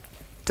cool.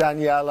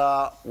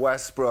 Daniela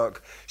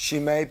Westbrook. She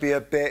may be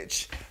a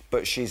bitch,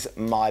 but she's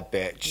my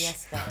bitch.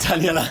 Yes,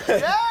 Daniela.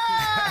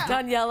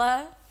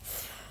 Daniela.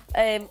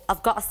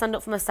 I've got to stand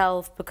up for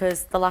myself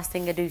because the last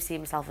thing I do see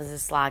myself as a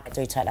slag. I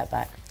do take that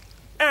back.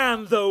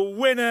 And the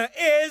winner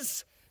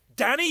is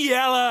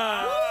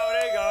Daniela. Oh,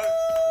 there you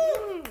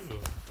go.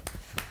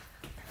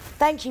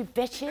 Thank you,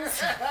 bitches.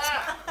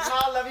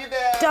 I love you,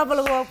 bitch. Double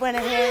award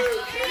winner here.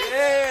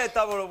 Yeah,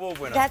 double award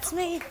winner. That's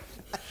me.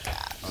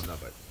 Oh, no,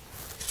 babe.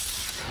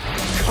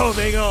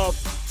 Coming up,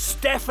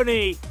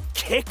 Stephanie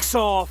kicks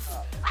off.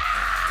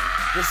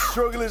 The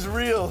struggle is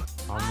real.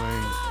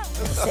 I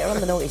Sit her on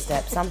the naughty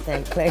step,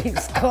 something,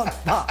 please. God,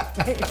 fuck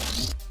me.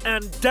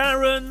 And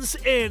Darren's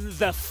in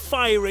the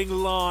firing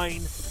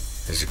line.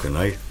 There's a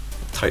grenade.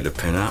 Take the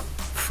pin out,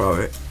 throw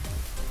it,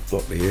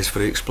 block the ears for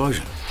the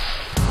explosion.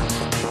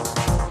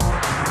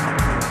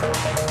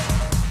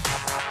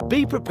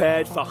 Be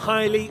prepared for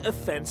highly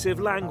offensive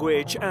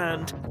language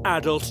and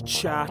adult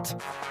chat.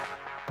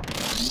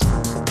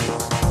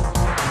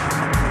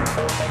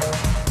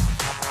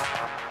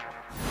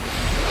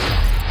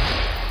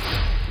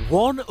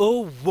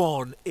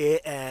 1:01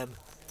 a.m.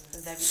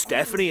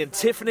 Stephanie and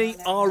Tiffany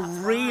are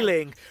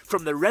reeling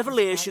from the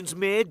revelations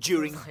made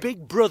during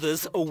Big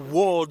Brother's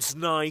awards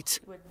night.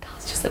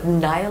 Just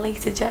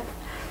annihilated you.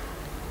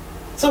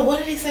 So what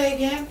did he say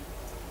again?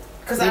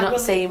 You're not the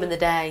same in the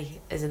day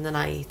as in the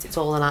night. It's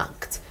all an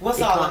act. What's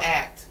You all an can't-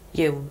 act?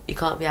 You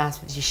can't be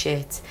asked with your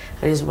shit,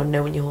 and he doesn't want to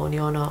know when you're horny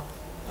or not.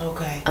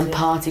 Okay. And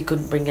Party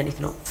couldn't bring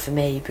anything up for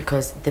me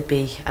because there'd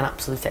be an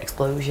absolute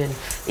explosion,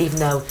 even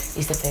though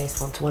he's the first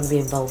one to want to be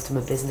involved in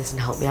my business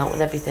and help me out with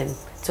everything.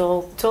 It's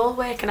all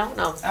working out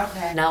now.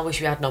 Okay. Now I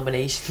wish we had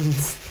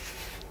nominations,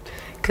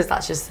 because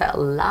that's just set a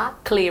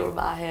lot clearer in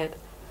my head.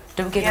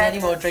 Don't give me any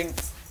more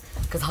drinks,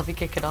 because I'll be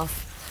kicking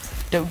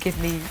off. Don't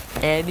give me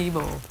any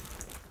more.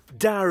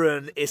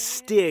 Darren is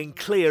staying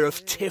clear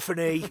of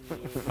Tiffany.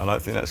 I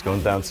don't think that's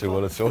gone down too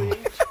well at all.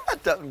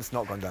 It's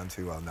not gone down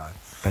too well, no.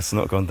 That's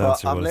not gone down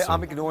too well at all.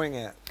 I'm ignoring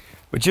it.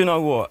 But do you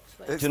know what?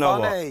 It's do you know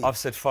funny. what? I've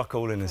said fuck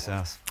all in this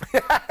house.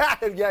 Yeah,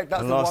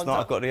 that's And the last one night I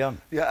that- got the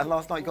ump. Yeah, and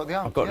last night you got the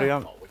ump. I got the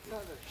ump.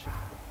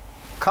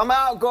 Come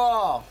out,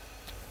 girl.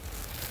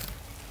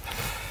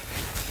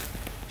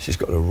 She's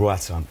got the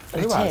right ump.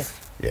 Who has?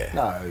 Yeah.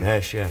 No. Yeah,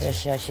 she has.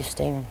 Yes, yeah, she's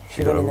steaming. She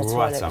She's got been a in the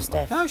right toilet with ump.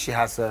 Steph. No, she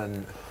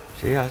hasn't.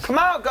 She has. Come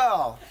out,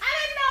 girl. I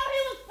didn't know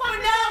he was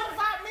fucking up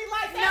about me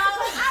like that.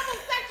 Because I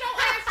will set your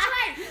ass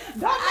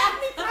straight. Don't let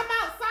me come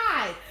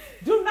outside.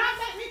 Do not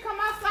let me come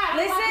outside.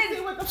 I want to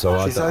see what the So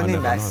fuck. She's only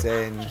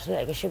messing. Just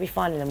look, she'll be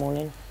fine in the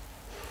morning.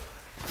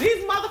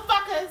 These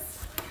motherfuckers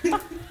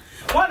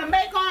want to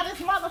make all this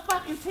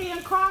motherfucking tea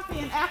and coffee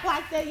and act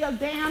like they're your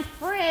damn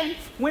friend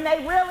when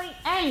they really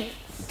ain't.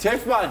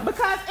 Tiff, man.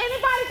 Because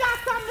anybody got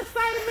something to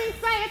say to me,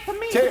 say it to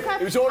me. Tiff,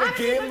 because it was all a I didn't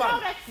game, even man. know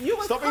that you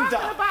was Stop being talking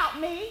dumb. about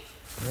me.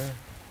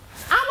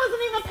 I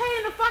wasn't even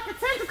paying the fucking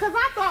attention because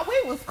I thought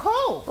we was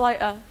cool.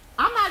 Later.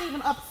 I'm not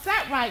even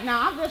upset right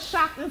now. I'm just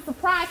shocked and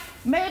surprised.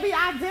 Maybe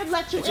I did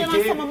let you It's in a on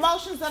game. some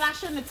emotions that I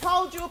shouldn't have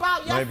told you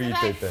about yesterday.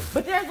 Maybe you did then.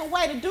 But there's a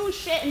way to do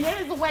shit and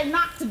there's a way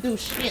not to do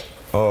shit.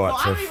 All Well, right,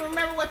 I don't Tiff. even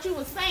remember what you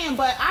were saying,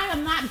 but I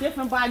am not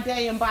different by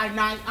day and by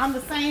night. I'm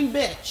the same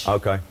bitch.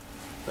 Okay.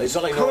 It's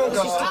not like I like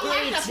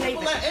that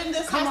people are in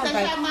this house that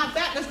have my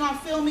back that's gonna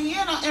fill me in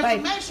on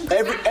information.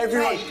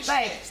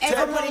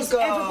 Everybody's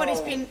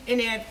been in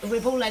here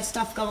with all that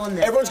stuff going on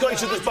there. Everyone's got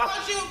each other's back. I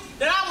told you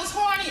that I was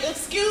horny.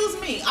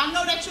 Excuse me. I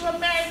know that you're a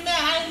married man.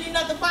 I didn't need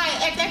nothing by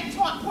it. At that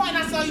point,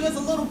 I saw you as a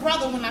little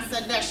brother when I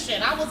said that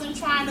shit. I wasn't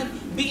trying to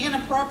be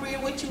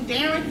inappropriate with you,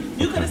 Darren.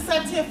 You could have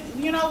said, Tiff,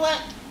 you know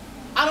what?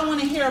 I don't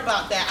want to hear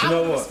about that. Do you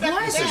know what?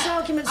 Why is this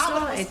argument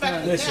started?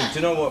 Listen, do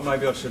you know what?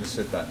 Maybe I should have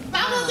said that.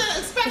 I wasn't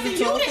expecting you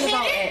to hit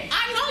it.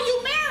 I know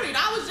you married.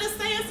 I was just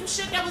saying some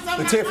shit that was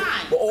on my Tiff,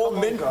 mind. we're all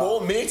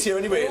mates here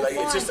anyway. Like,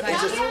 it's just...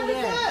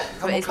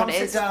 Come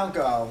sit down,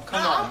 girl.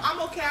 Come on.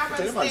 I'm okay. I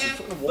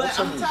understand. But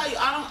I'm telling you,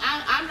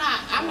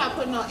 I'm not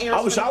putting no airs.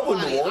 I wish I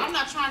wouldn't have won. I'm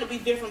not trying to be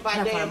different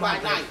by day and by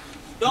night.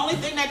 The only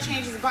thing that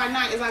changes by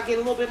night is I get a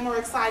little bit more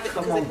excited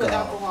because they put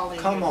alcohol in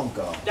here. Come on,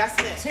 girl. That's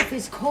it. Tiff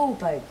is cool,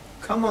 babe.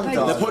 Come on,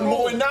 girl. They're putting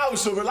more in now,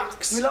 so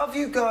relax. We love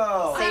you,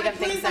 girl.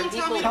 Please don't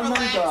tell me to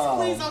relax.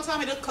 Please don't tell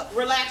me to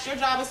relax. Your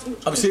job is to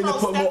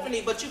control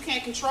Stephanie, but you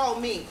can't control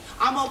me.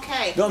 I'm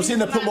okay. No, I'm saying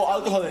they put more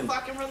alcohol in.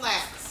 Fucking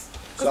relax.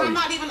 Because I'm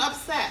not even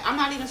upset. I'm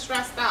not even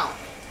stressed out.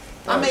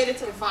 I made it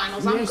to the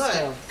finals. I'm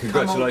good.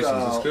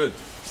 Congratulations, it's good.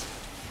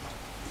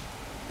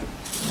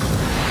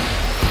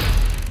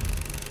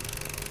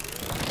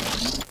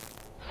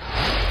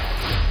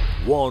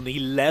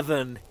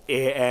 (1:11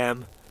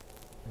 a.m.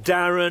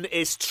 Darren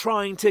is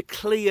trying to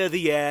clear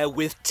the air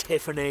with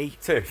Tiffany.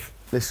 Tiff,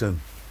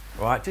 listen.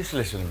 Right, just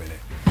listen a minute.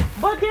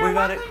 But Darren,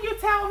 why couldn't you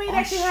tell me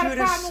that you had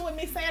a problem with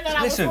me saying that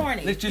I was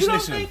horny? Just you don't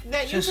listen. think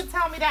that you could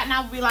tell me that and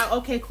I would be like,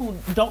 okay, cool,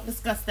 don't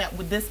discuss that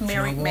with this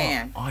married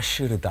man. I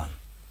should have done.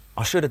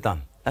 I should have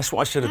done. That's what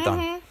I should have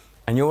done.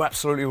 And you're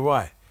absolutely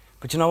right.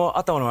 But you know what?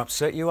 I don't want to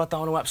upset you. I don't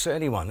want to upset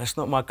anyone. That's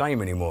not my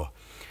game anymore.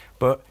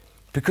 But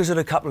because of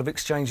the couple of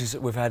exchanges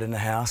that we've had in the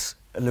house,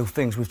 and little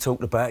things we've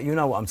talked about, you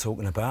know what I'm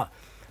talking about,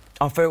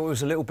 I felt it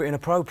was a little bit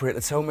inappropriate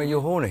to tell me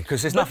you're horny,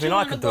 because there's nothing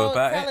I could do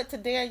about tell it to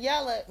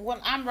Daniela when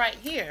I'm right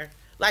here.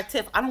 Like,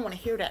 Tiff, I don't want to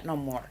hear that no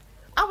more.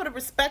 I would have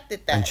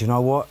respected that. And do you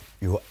know what?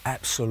 You're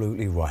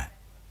absolutely right.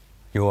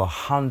 You're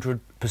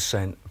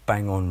 100%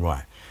 bang on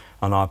right.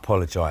 And I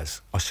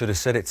apologise. I should have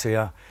said it to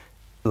you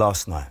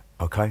last night,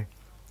 OK?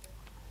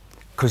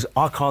 Because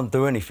I can't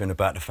do anything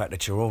about the fact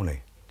that you're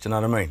horny. Do you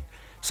know what I mean?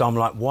 So I'm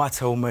like, why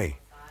tell me?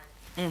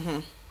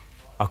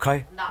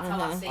 OK?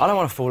 I don't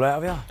want to fall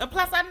out of you. And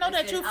plus, I know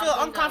that you feel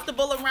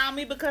uncomfortable around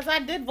me because I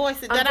did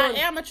voice it, that I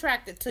am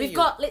attracted to you. We've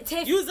got,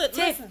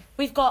 Tiff,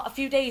 we've got a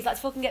few days. Let's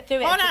fucking get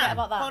through it. Forget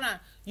about that. Hold on.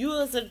 You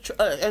was an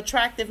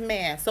attractive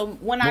man. So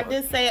when I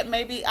did say it,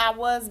 maybe I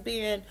was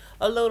being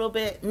a little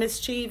bit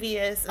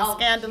mischievous and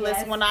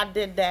scandalous when I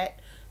did that.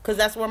 Because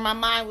that's where my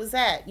mind was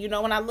at. You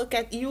know, when I look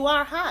at you,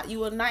 are hot.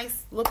 You a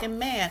nice looking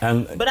man.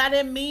 But I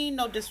didn't mean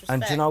no disrespect.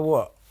 And do you know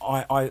what?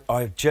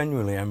 I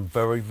genuinely am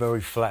very,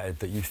 very flattered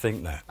that you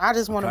think that. I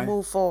just want to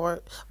move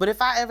forward. But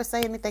if I ever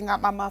say anything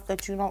out my mouth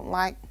that you don't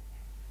like...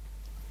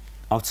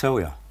 I'll tell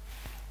you.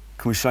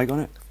 Can we shake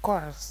on it? Of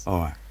course. All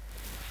right.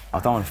 I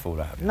don't want to fall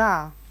out of you.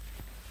 Nah.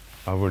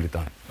 I really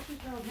don't.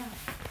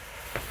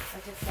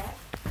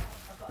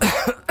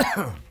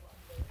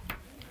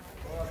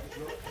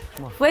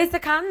 Where's the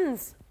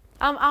cans?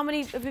 How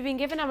many have we been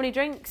given? How many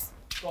drinks?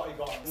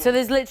 So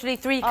there's literally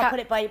 3 cans. I'll put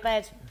it by your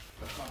bed.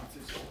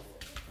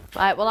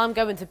 Right, well, I'm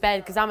going to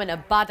bed because I'm in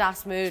a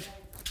badass mood.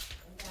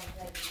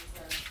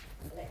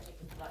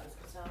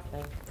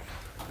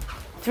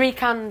 3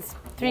 cans.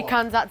 3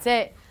 cans, that's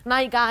it.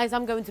 Night, guys,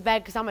 I'm going to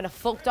bed because I'm in a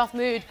fucked off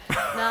mood.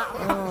 Nah.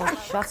 Oh,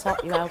 shut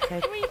up, you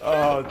okay?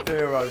 Oh,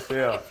 dear, oh,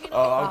 dear.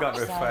 Oh, I'm going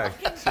to a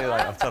fag. See you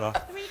later, I've done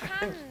her. 3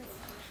 cans.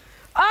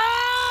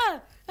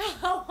 Ah!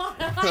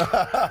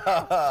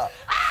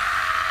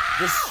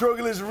 The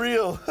struggle is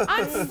real.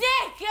 I'm sick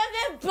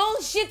of the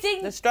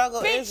bullshitting, the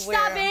struggle bitch is real.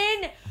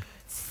 stabbing.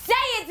 Say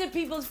it to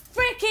people's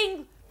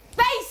freaking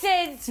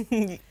faces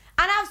and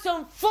have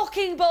some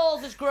fucking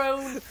balls as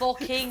grown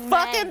fucking men.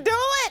 Fucking do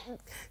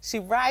it! She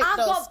right I've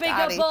though, got bigger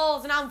Scotty.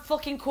 balls and I'm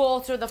fucking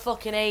quarter of the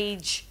fucking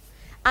age.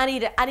 I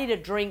need a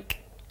drink.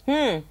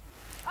 I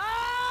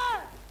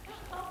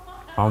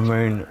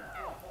mean...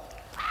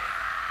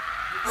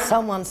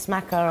 Someone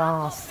smack her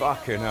ass.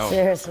 Fucking hell.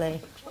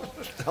 Seriously.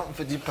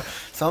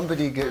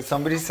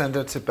 Somebody send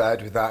her to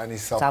bed without any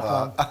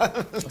supper.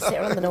 Sit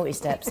her on the naughty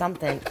step,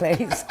 something,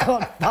 please.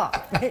 God,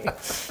 fuck me.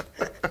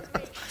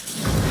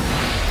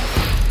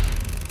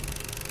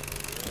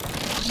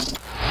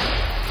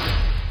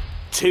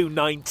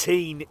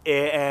 2:19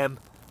 a.m.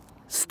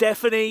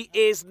 Stephanie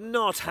is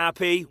not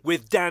happy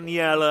with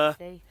Daniela.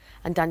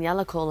 And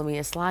Daniela calling me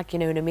a slag, you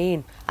know what I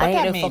mean? What I ain't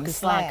that no mean, fucking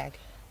slag.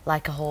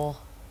 Like a whore.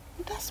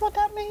 That's what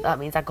that means? That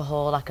means like a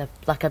whore, like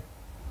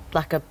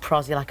a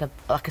prosy, like a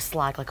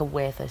slag, like a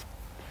worthless.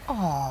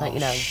 Oh, like, you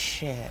know,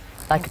 shit.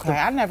 Like okay,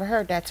 I never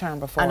heard that term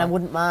before. And I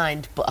wouldn't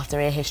mind, but after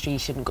her history, you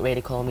shouldn't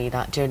really call me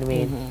that, do you know what I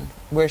mean?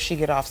 Where'd she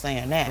get off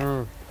saying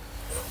that?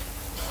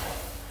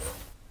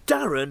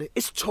 Darren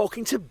is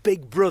talking to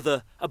Big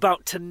Brother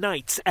about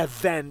tonight's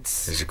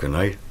events. There's a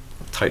grenade.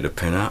 Take the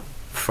pin out,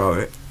 throw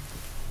it,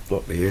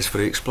 block the ears for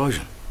the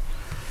explosion.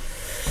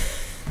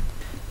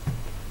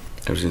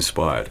 It was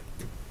inspired.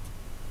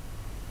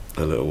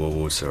 A little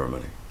award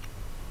ceremony.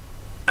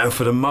 And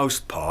for the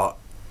most part,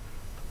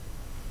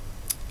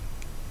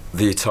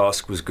 the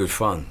task was good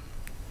fun.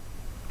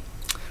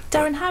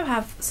 Darren, how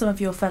have some of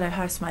your fellow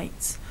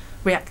housemates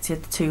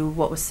reacted to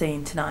what was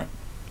seen tonight?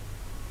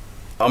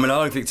 I mean, I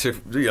don't think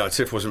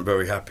Tiff wasn't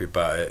very happy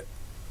about it,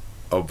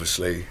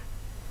 obviously.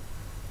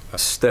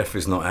 Steph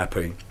is not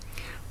happy,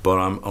 but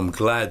I'm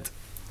glad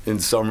in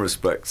some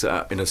respects,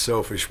 in a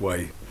selfish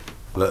way,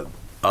 that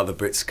other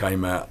bits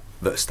came out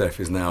that Steph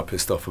is now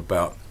pissed off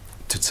about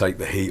to take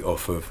the heat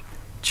off of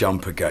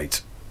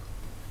Jumpergate.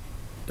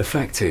 The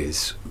fact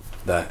is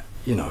that,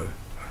 you know,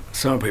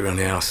 some people in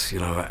the house, you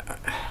know,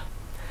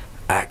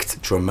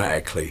 act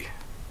dramatically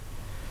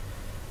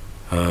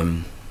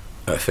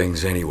at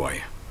things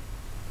anyway.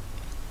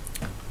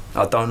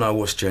 I don't know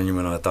what's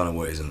genuine, I don't know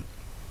what isn't.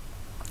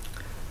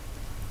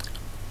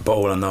 But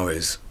all I know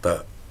is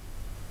that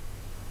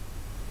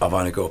I've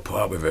only got to put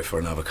up with it for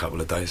another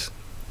couple of days.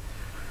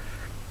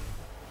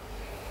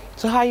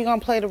 So how are you gonna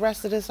play the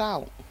rest of this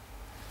out?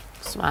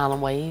 Smile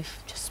and wave.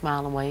 Just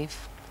smile and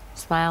wave.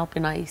 Smile, be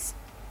nice.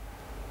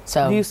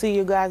 So. Do you see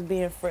you guys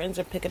being friends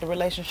or picking the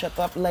relationship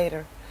up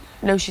later?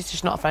 No, she's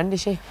just not a friend,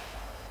 is she?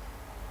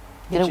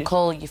 You don't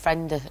call your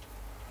friend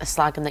a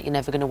slag and that you're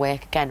never going to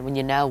work again when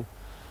you know,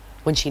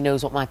 when she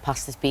knows what my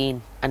past has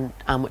been and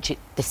how much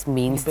this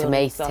means to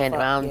me. Turn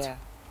around. Yeah,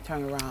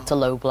 turn around. It's a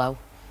low blow.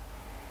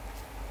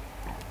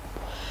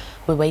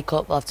 We wake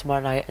up, we'll have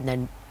tomorrow night, and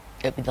then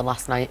it'll be the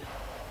last night.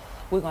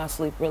 We're going to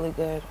sleep really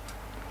good.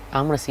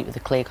 I'm going to sleep with a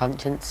clear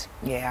conscience.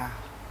 Yeah.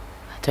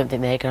 I don't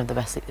think they're going to have the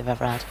best sleep they've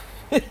ever had.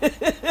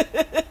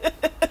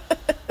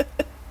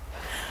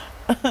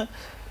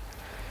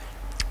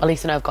 At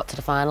least I know I've got to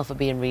the final for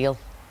being real.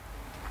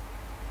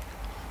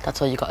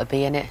 That's all you got to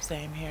be in it.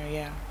 Same here,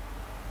 yeah.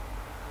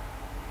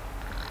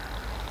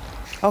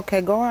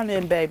 Okay, go on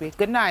in, baby.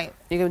 Good night.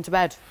 You going to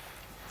bed?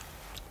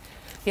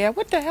 Yeah,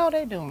 what the hell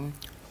they doing?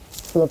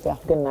 Love you.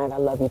 Good night. I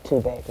love you too,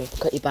 baby.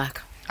 Got your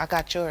back. I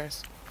got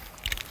yours.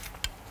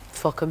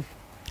 Fuck 'em.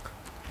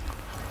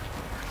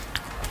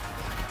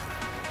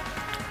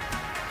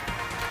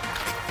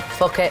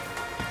 Fuck it.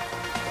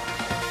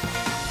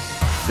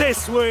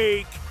 This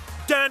week,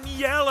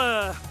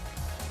 Daniela,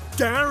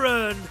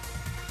 Darren,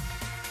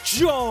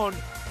 John,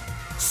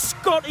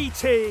 Scotty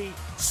T,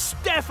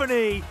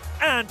 Stephanie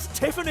and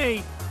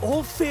Tiffany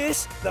all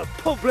face the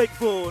public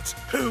vote.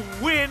 Who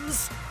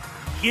wins?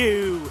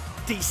 You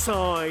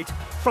decide.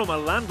 From a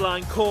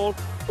landline call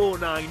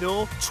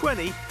 090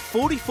 20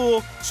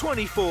 44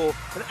 24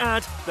 and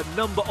add the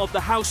number of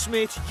the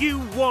housemate you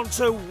want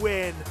to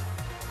win.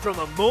 From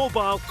a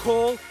mobile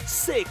call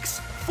 6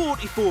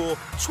 44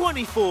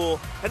 24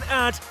 and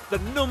add the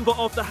number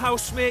of the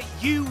housemate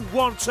you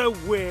want to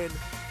win.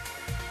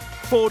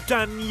 For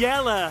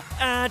Daniela,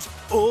 add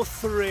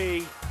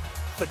 03.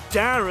 For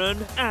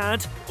Darren,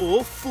 add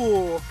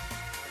 04.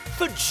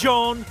 For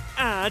John,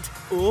 add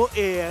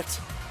 08.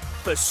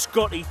 For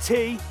Scotty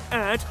T,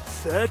 add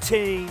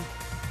 13.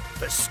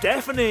 For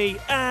Stephanie,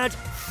 add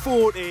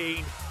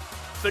 14.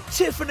 For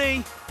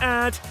Tiffany,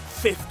 add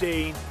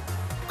 15.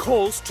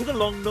 Calls to the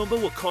long number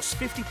will cost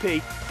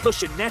 50p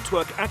plus your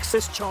network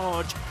access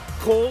charge.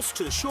 Calls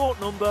to the short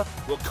number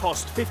will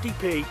cost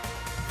 50p.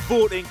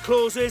 Voting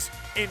closes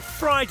in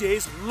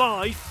Friday's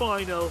live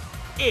final.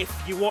 If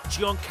you're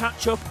watching on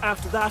catch-up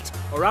after that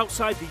or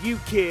outside the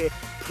UK,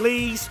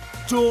 please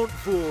don't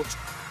vote.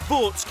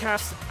 Votes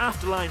cast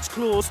after lines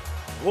close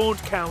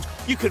won't count.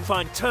 You can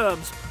find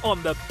terms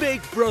on the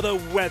Big Brother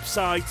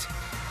website.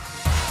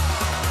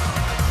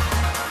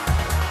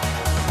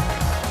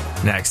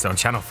 Next on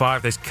Channel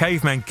 5, there's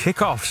cavemen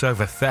kick-offs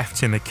over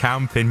theft in the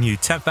camp in new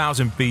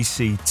 10,000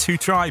 BC 2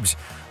 tribes,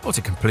 or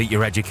to complete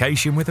your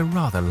education with a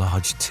rather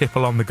large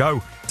tipple on the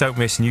go. Don't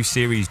miss new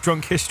series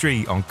Drunk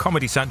History on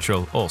Comedy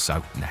Central,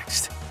 also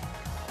next.